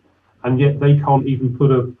with, and yet they can't even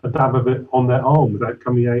put a dab of it on their arm without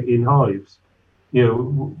coming out in hives.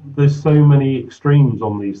 There's so many extremes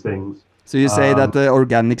on these things. So you say that the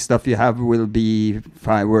organic stuff you have will be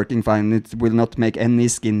working fine. It will not make any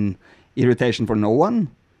skin irritation for no one?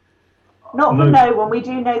 Not for no one. We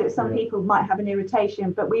do know that some people might have an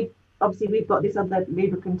irritation, but we've got this other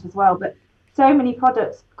lubricant as well. But so many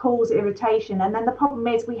products cause irritation. And then the problem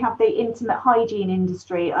is we have the intimate hygiene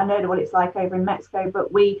industry. I know what it's like over in Mexico, but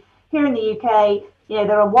here in the UK,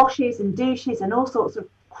 there are washes and douches and all sorts of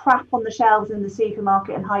crap on the shelves in the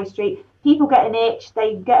supermarket and high street. People get an itch,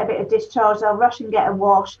 they get a bit of discharge, they'll rush and get a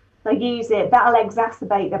wash, they'll use it. That'll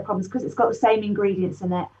exacerbate their problems because it's got the same ingredients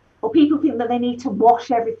in it. Or people think that they need to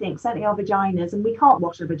wash everything, certainly our vaginas, and we can't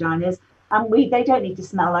wash our vaginas, and they don't need to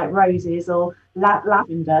smell like roses or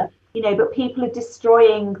lavender, but people are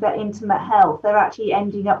destroying their intimate health. They're actually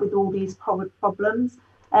ending up with all these problems.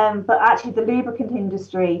 But actually the lubricant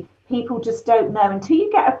industry, people just don't know. Until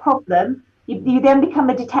you get a problem, you then become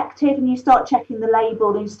a detective and you start checking the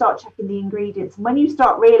label and you start checking the ingredients. And when you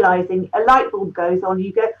start realizing, a light bulb goes on,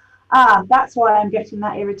 you go, that's why I'm getting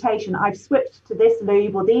that irritation. I've switched to this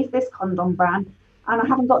lube or this condom brand and I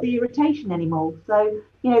haven't got the irritation anymore. So,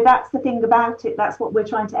 that's the thing about it. That's what we're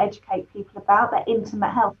trying to educate people about, their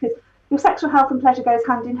intimate health, because your sexual health and pleasure goes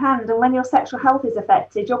hand in hand. And when your sexual health is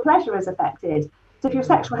affected, your pleasure is affected. So if your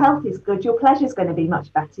sexual health is good, your pleasure is going to be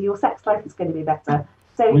much better. Your sex life is going to be better.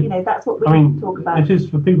 So, that's what we talk about. It is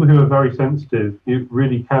for people who are very sensitive. It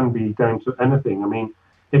really can be down to anything. I mean,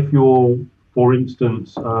 if you're, for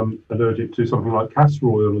instance, allergic to something like castor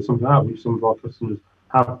oil or something like that, which some of our customers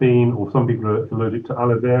have been, or some people are allergic to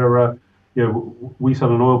aloe vera, we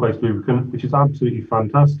sell an oil-based lubricant, which is absolutely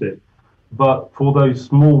fantastic. But for those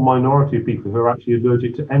small minority of people who are actually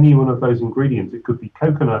allergic to any one of those ingredients, it could be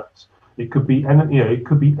coconuts, it could be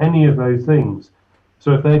any of those things.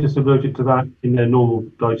 So if they're just allergic to that in their normal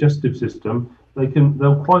digestive system,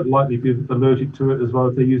 they'll quite likely be allergic to it as well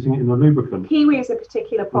if they're using it in a lubricant. Kiwi is a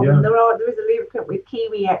particular problem. There is a lubricant with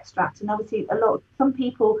kiwi extract, and obviously some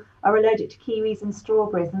people are allergic to kiwis and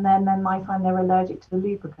strawberries, and then might find they're allergic to the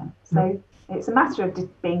lubricant. So it's a matter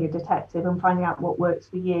of being a detective and finding out what works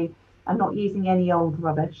for you, and not using any old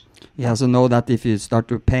rubbish. Yeah, so know that if you start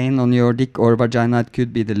to pain on your dick or vagina, it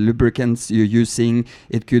could be the lubricants you're using,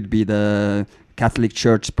 it could be the Catholic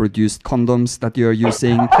Church produced condoms that you're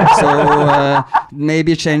using. So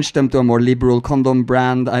maybe change them to a more liberal condom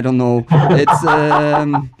brand. I don't know.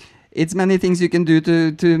 It's many things you can do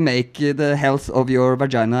to make the health of your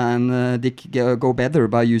vagina and dick go better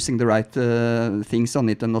by using the right things on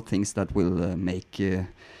it and not things that will make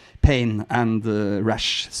pain and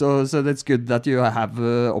rash. So that's good that you have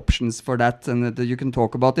options for that, and that you can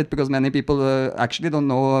talk about it, because many people actually don't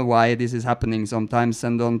know why this is happening sometimes,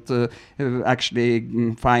 and don't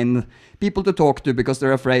actually find people to talk to because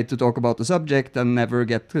they're afraid to talk about the subject and never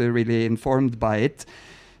get really informed by it.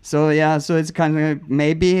 So it's kind of,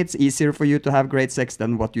 maybe it's easier for you to have great sex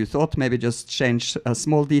than what you thought. Maybe just change a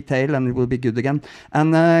small detail and it will be good again.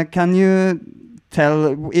 And can you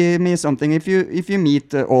tell me something? If you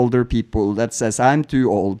meet older people that says, I'm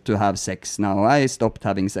too old to have sex now, I stopped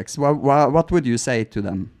having sex, what would you say to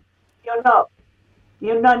them?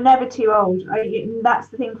 You're never too old. That's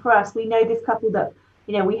the thing for us. We know this couple that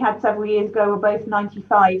we had several years ago, were both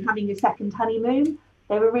 95, having a second honeymoon.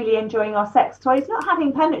 They were really enjoying our sex toys, not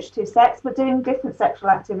having penetrative sex, but doing different sexual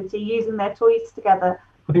activity, using their toys together.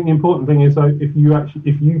 I think the important thing is, though, if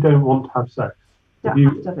you don't want to have sex,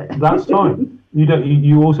 that's fine.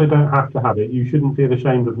 You also don't have to have it. You shouldn't feel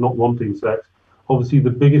ashamed of not wanting sex. Obviously, the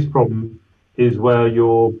biggest problem is where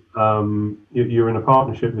you're in a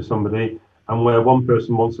partnership with somebody, and where one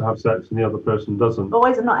person wants to have sex and the other person doesn't.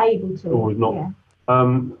 Always not able to. Always not. Yeah.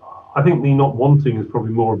 I think the not wanting is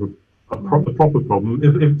probably more of a proper problem.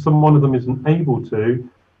 If one of them isn't able to,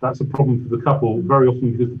 that's a problem for the couple. Very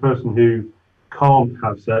often, because the person who can't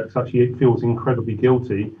have sex actually it feels incredibly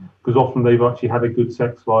guilty, because often they've actually had a good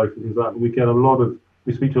sex life and things like that.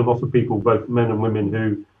 We speak to a lot of people, both men and women,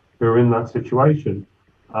 who are in that situation.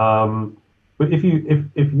 But if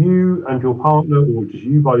you and your partner, or just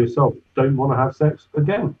you by yourself, don't want to have sex,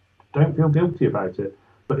 again, don't feel guilty about it.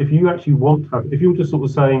 But if you actually want to have, if you're just sort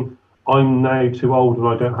of saying, I'm now too old and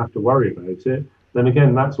I don't have to worry about it, then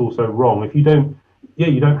again, that's also wrong. If you don't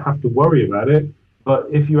have to worry about it, but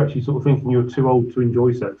if you're actually sort of thinking you're too old to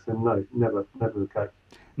enjoy sex, then no, never okay.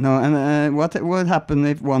 No, and what would happen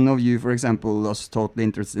if one of you, for example, was totally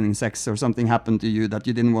interested in sex, or something happened to you that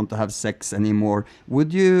you didn't want to have sex anymore?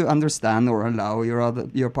 Would you understand or allow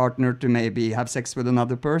your partner to maybe have sex with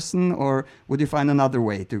another person, or would you find another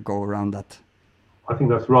way to go around that? I think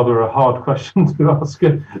that's rather a hard question to ask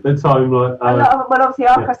at the time. Obviously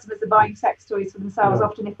our customers are buying sex toys for themselves,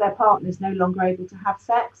 often if their partner's no longer able to have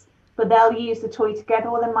sex, but they'll use the toy together,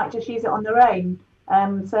 or they might just use it on their own.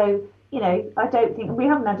 I don't think, we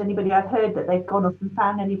haven't had anybody I've heard that they've gone off and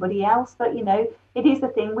found anybody else, but it is the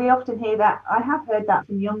thing. We often hear that. I have heard that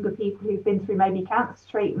from younger people who've been through maybe cancer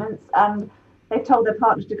treatments, and they've told their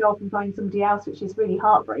partners to go off and find somebody else, which is really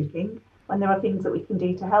heartbreaking when there are things that we can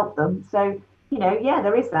do to help them. So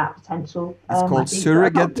there is that potential. It's called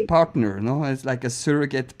surrogate partner, no? It's like a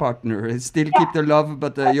surrogate partner. It still keep the love,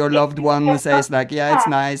 but your loved one says like, it's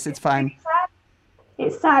nice, it's fine.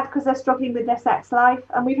 It's sad because they're struggling with their sex life.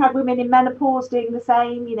 And we've had women in menopause doing the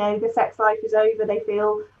same. The sex life is over. They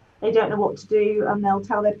feel they don't know what to do, and they'll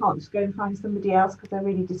tell their partner to go and find somebody else because they're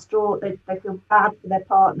really distraught. They feel bad for their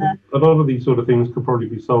partner. A lot of these sort of things could probably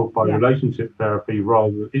be solved by relationship therapy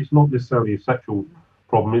rather. It's not necessarily a sexual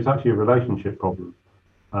problem, it's actually a relationship problem.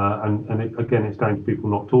 Again, it's down to people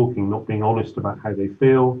not talking, not being honest about how they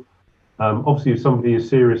feel. Obviously, if somebody is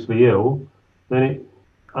seriously ill, then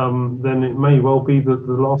it may well be that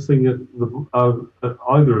the last thing that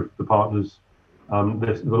either of the partners,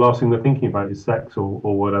 the last thing they're thinking about is sex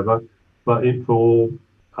or whatever. But for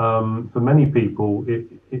many people,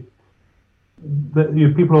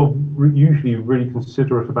 people are usually really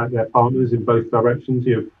considerate about their partners in both directions.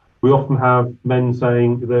 We often have men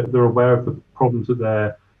saying that they're aware of the problems that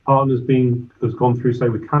their partner's has gone through, say,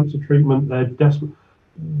 with cancer treatment. They're desperate.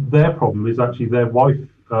 Their problem is actually their wife,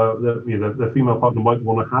 their female partner might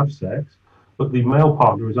want to have sex, but the male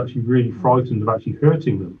partner is actually really frightened of actually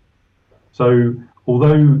hurting them. So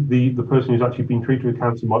although the person who's actually been treated with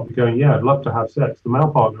cancer might be going, yeah, I'd love to have sex, the male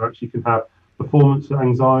partner actually can have performance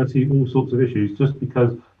anxiety, all sorts of issues, just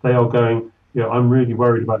because they are going, I'm really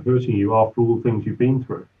worried about hurting you after all the things you've been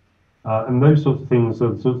through. And those sorts of things are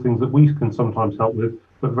the sorts of things that we can sometimes help with,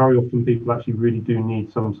 but very often people actually really do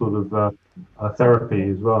need some sort of therapy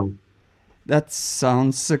as well. That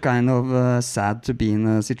sounds kind of sad to be in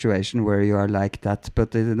a situation where you are like that,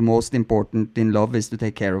 but the most important in love is to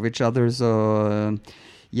take care of each other. So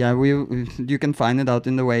you can find it out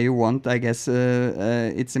in the way you want. I guess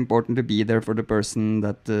it's important to be there for the person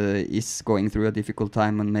that is going through a difficult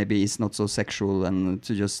time and maybe is not so sexual, and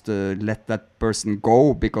to just let that person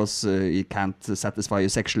go because he can't satisfy you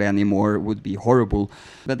sexually anymore would be horrible.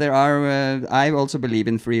 But there are, I also believe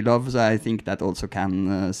in free love, so I think that also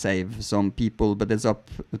can save some people, but it's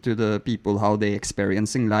up to the people how they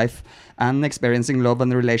experiencing life and experiencing love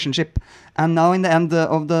and relationship. And now in the end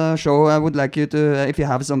of the show, I would like you to, if you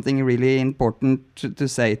have something really important to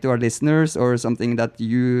say to our listeners or something that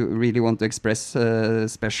you really want to express,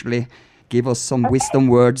 especially, give us some wisdom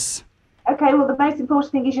words. Okay, well, the most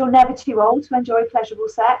important thing is you're never too old to enjoy pleasurable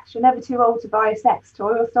sex. You're never too old to buy a sex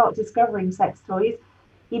toy or start discovering sex toys.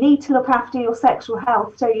 You need to look after your sexual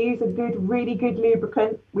health, so use a really good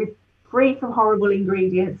lubricant free from horrible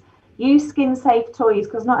ingredients. Use skin-safe toys,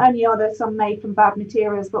 because not only are there some made from bad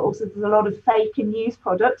materials, but also there's a lot of fake and used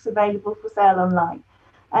products available for sale online.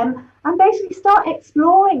 And basically start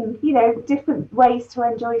exploring, different ways to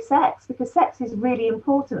enjoy sex, because sex is really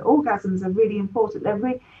important. Orgasms are really important.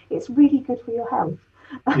 It's really good for your health.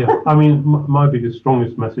 Yeah, I mean, my biggest,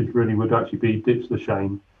 strongest message really would actually be ditch the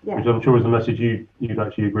shame, which I'm sure is a message you'd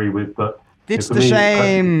actually agree with. But ditch the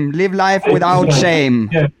shame, live life without shame.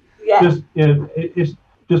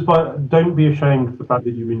 Don't be ashamed of the fact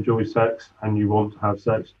that you enjoy sex and you want to have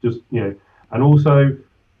sex. And also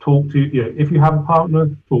talk to if you have a partner,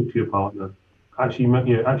 talk to your partner. Actually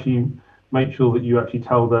make sure that you actually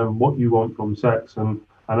tell them what you want from sex, and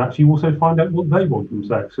actually also find out what they want from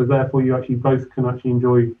sex. So therefore, you actually both can actually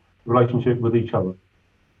enjoy the relationship with each other.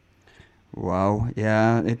 Wow,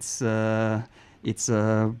 yeah, it's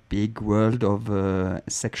a big world of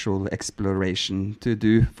sexual exploration to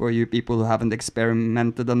do for you people who haven't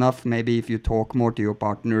experimented enough. Maybe if you talk more to your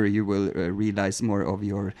partner, you will realize more of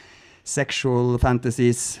your sexual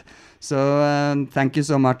fantasies. So thank you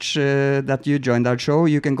so much that you joined our show.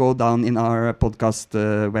 You can go down in our podcast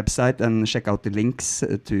website and check out the links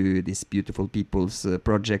to these beautiful people's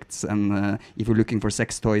projects. And if you're looking for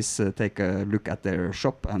sex toys, take a look at their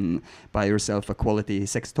shop and buy yourself a quality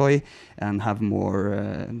sex toy and have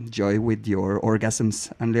more joy with your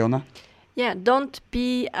orgasms. And Leona? Yeah, don't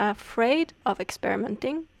be afraid of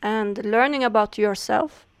experimenting and learning about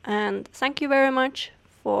yourself. And thank you very much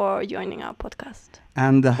for joining our podcast.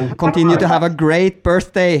 And continue to have a great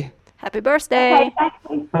birthday. Happy birthday.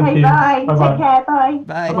 Okay, thank you. Bye. Take care. Bye.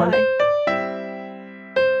 Bye. Bye.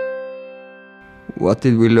 What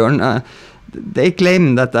did we learn? They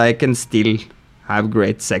claim that I can still have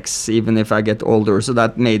great sex even if I get older. So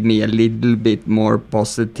that made me a little bit more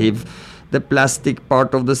positive. The plastic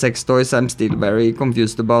part of the sex toys I'm still very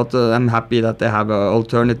confused about. I'm happy that they have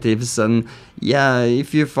alternatives, and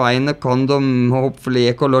if you find a condom, hopefully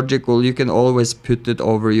ecological, you can always put it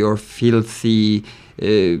over your filthy,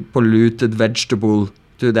 polluted vegetable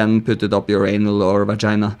to then put it up your anal or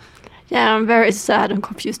vagina. Yeah, I'm very sad and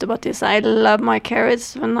confused about this. I love my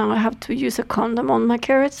carrots, and now I have to use a condom on my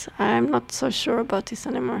carrots. I'm not so sure about this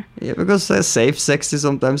anymore. Yeah, because safe sex is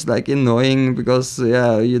sometimes annoying because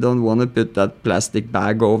you don't want to put that plastic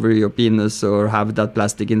bag over your penis or have that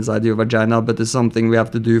plastic inside your vagina, but it's something we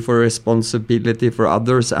have to do for responsibility for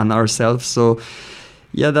others and ourselves. So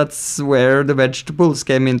that's where the vegetables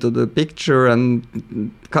came into the picture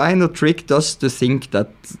and kind of tricked us to think that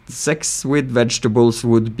sex with vegetables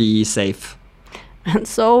would be safe. And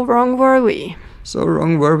so wrong were we. So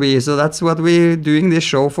that's what we're doing this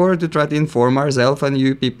show for, to try to inform ourselves and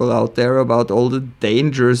you people out there about all the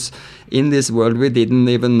dangers in this world we didn't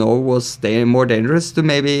even know was more dangerous, to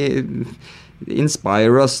maybe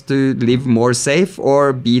inspire us to live more safe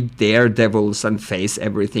or be daredevils and face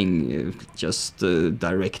everything just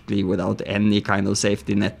directly without any kind of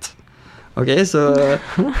safety net. Okay, so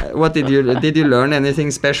what did you learn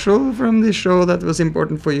anything special from this show that was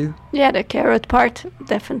important for you? Yeah, the carrot part,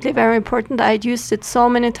 definitely very important. I used it so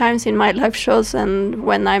many times in my live shows, and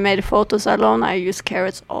when I made photos alone, I use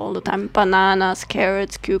carrots all the time. Bananas,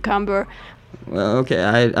 carrots, cucumber. Well, okay,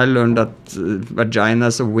 I learned that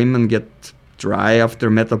vaginas of women get dry after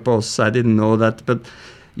menopause. I didn't know that, but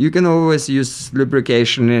you can always use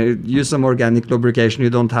lubrication, use some organic lubrication. You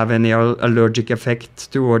don't have any allergic effect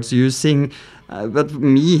towards using. But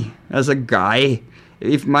me, as a guy,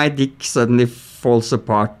 if my dick suddenly falls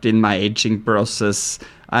apart in my aging process,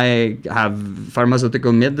 I have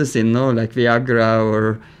pharmaceutical medicine, no, like Viagra,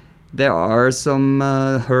 or there are some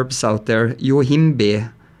herbs out there. Yohimbe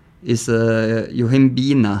is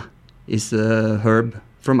Yohimbina is a herb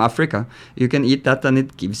from Africa. You can eat that and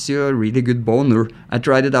it gives you a really good boner. I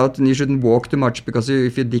tried it out, and you shouldn't walk too much, because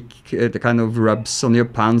if your dick kind of rubs on your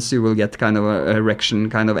pants, you will get kind of an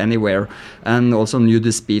erection kind of anywhere, and also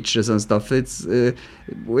nudist speeches and stuff. It's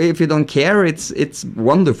if you don't care, it's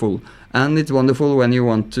wonderful. And it's wonderful when you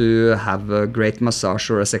want to have a great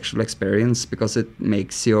massage or a sexual experience, because it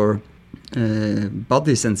makes your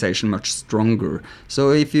body sensation much stronger.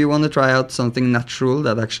 So if you want to try out something natural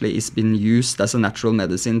that actually is being used as a natural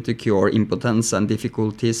medicine to cure impotence and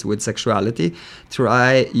difficulties with sexuality,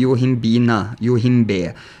 try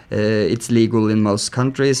Yohimbe. It's legal in most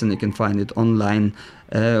countries, and you can find it online.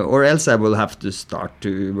 Or else I will have to start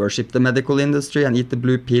to worship the medical industry and eat the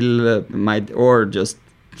blue pill, or just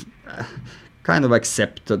kind of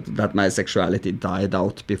accept that my sexuality died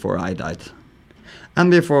out before I died. I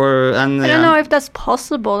don't know if that's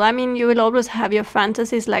possible. I mean, you will always have your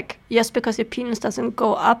fantasies, like, just because your penis doesn't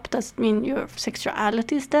go up doesn't mean your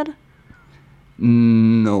sexuality is dead.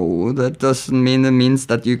 No, that doesn't mean. It means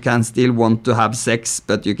that you can still want to have sex,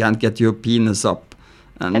 but you can't get your penis up.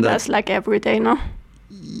 And that's like every day, no?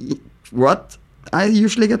 What? I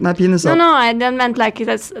usually get my penis up. No, I then meant like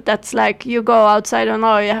that's like you go outside and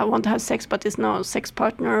you want to have sex, but there's no sex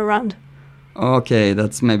partner around. Okay,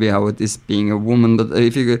 that's maybe how it is being a woman, but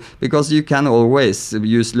because you can always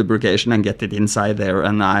use lubrication and get it inside there,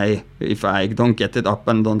 and if I don't get it up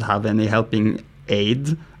and don't have any helping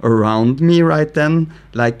aid around me right then,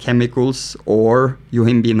 like chemicals or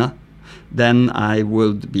Yohimbina, then I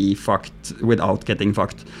would be fucked without getting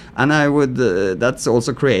fucked. And I would, that's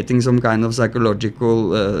also creating some kind of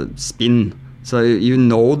psychological spin. So you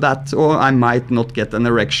know that, I might not get an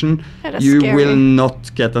erection. Yeah, that's you scary. will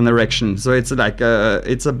not get an erection. So it's like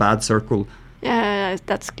it's a bad circle. Yeah,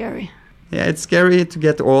 that's scary. Yeah, it's scary to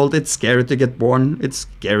get old. It's scary to get born. It's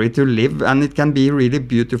scary to live, and it can be really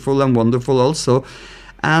beautiful and wonderful also.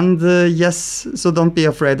 And yes, so don't be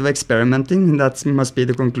afraid of experimenting. That must be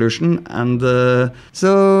the conclusion. And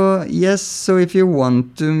so if you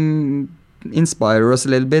want to inspire us a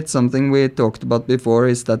little bit, something we talked about before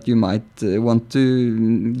is that you might want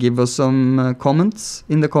to give us some comments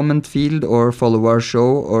in the comment field, or follow our show,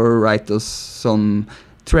 or write us some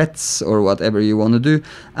threats, or whatever you want to do,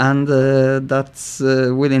 and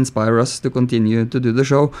that will inspire us to continue to do the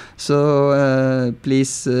show. So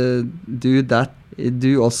please do that.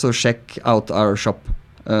 Do also check out our shop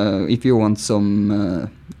if you want some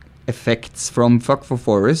effects from Fuck for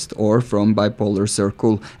Forest or from Bipolar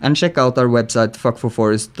Circle, and check out our website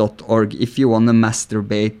fuckforforest.org if you want to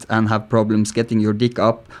masturbate and have problems getting your dick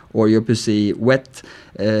up or your pussy wet.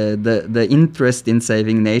 The interest in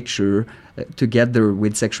saving nature together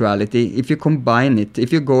with sexuality, if you combine it,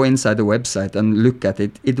 if you go inside the website and look at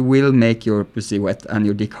it, it will make your pussy wet and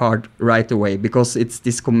your dick hard right away, because it's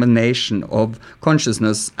this combination of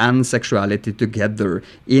consciousness and sexuality together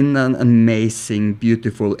in an amazing,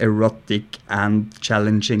 beautiful, erotic and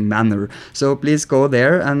challenging manner. So please go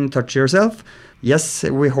there and touch yourself. Yes,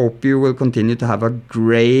 we hope you will continue to have a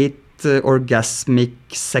great orgasmic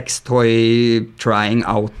sex toy trying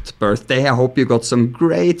out birthday. I hope you got some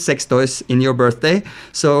great sex toys in your birthday.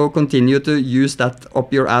 So continue to use that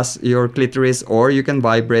up your ass, your clitoris, or you can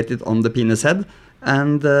vibrate it on the penis head.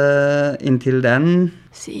 And until then,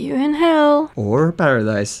 see you in hell or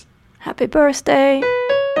paradise. Happy birthday.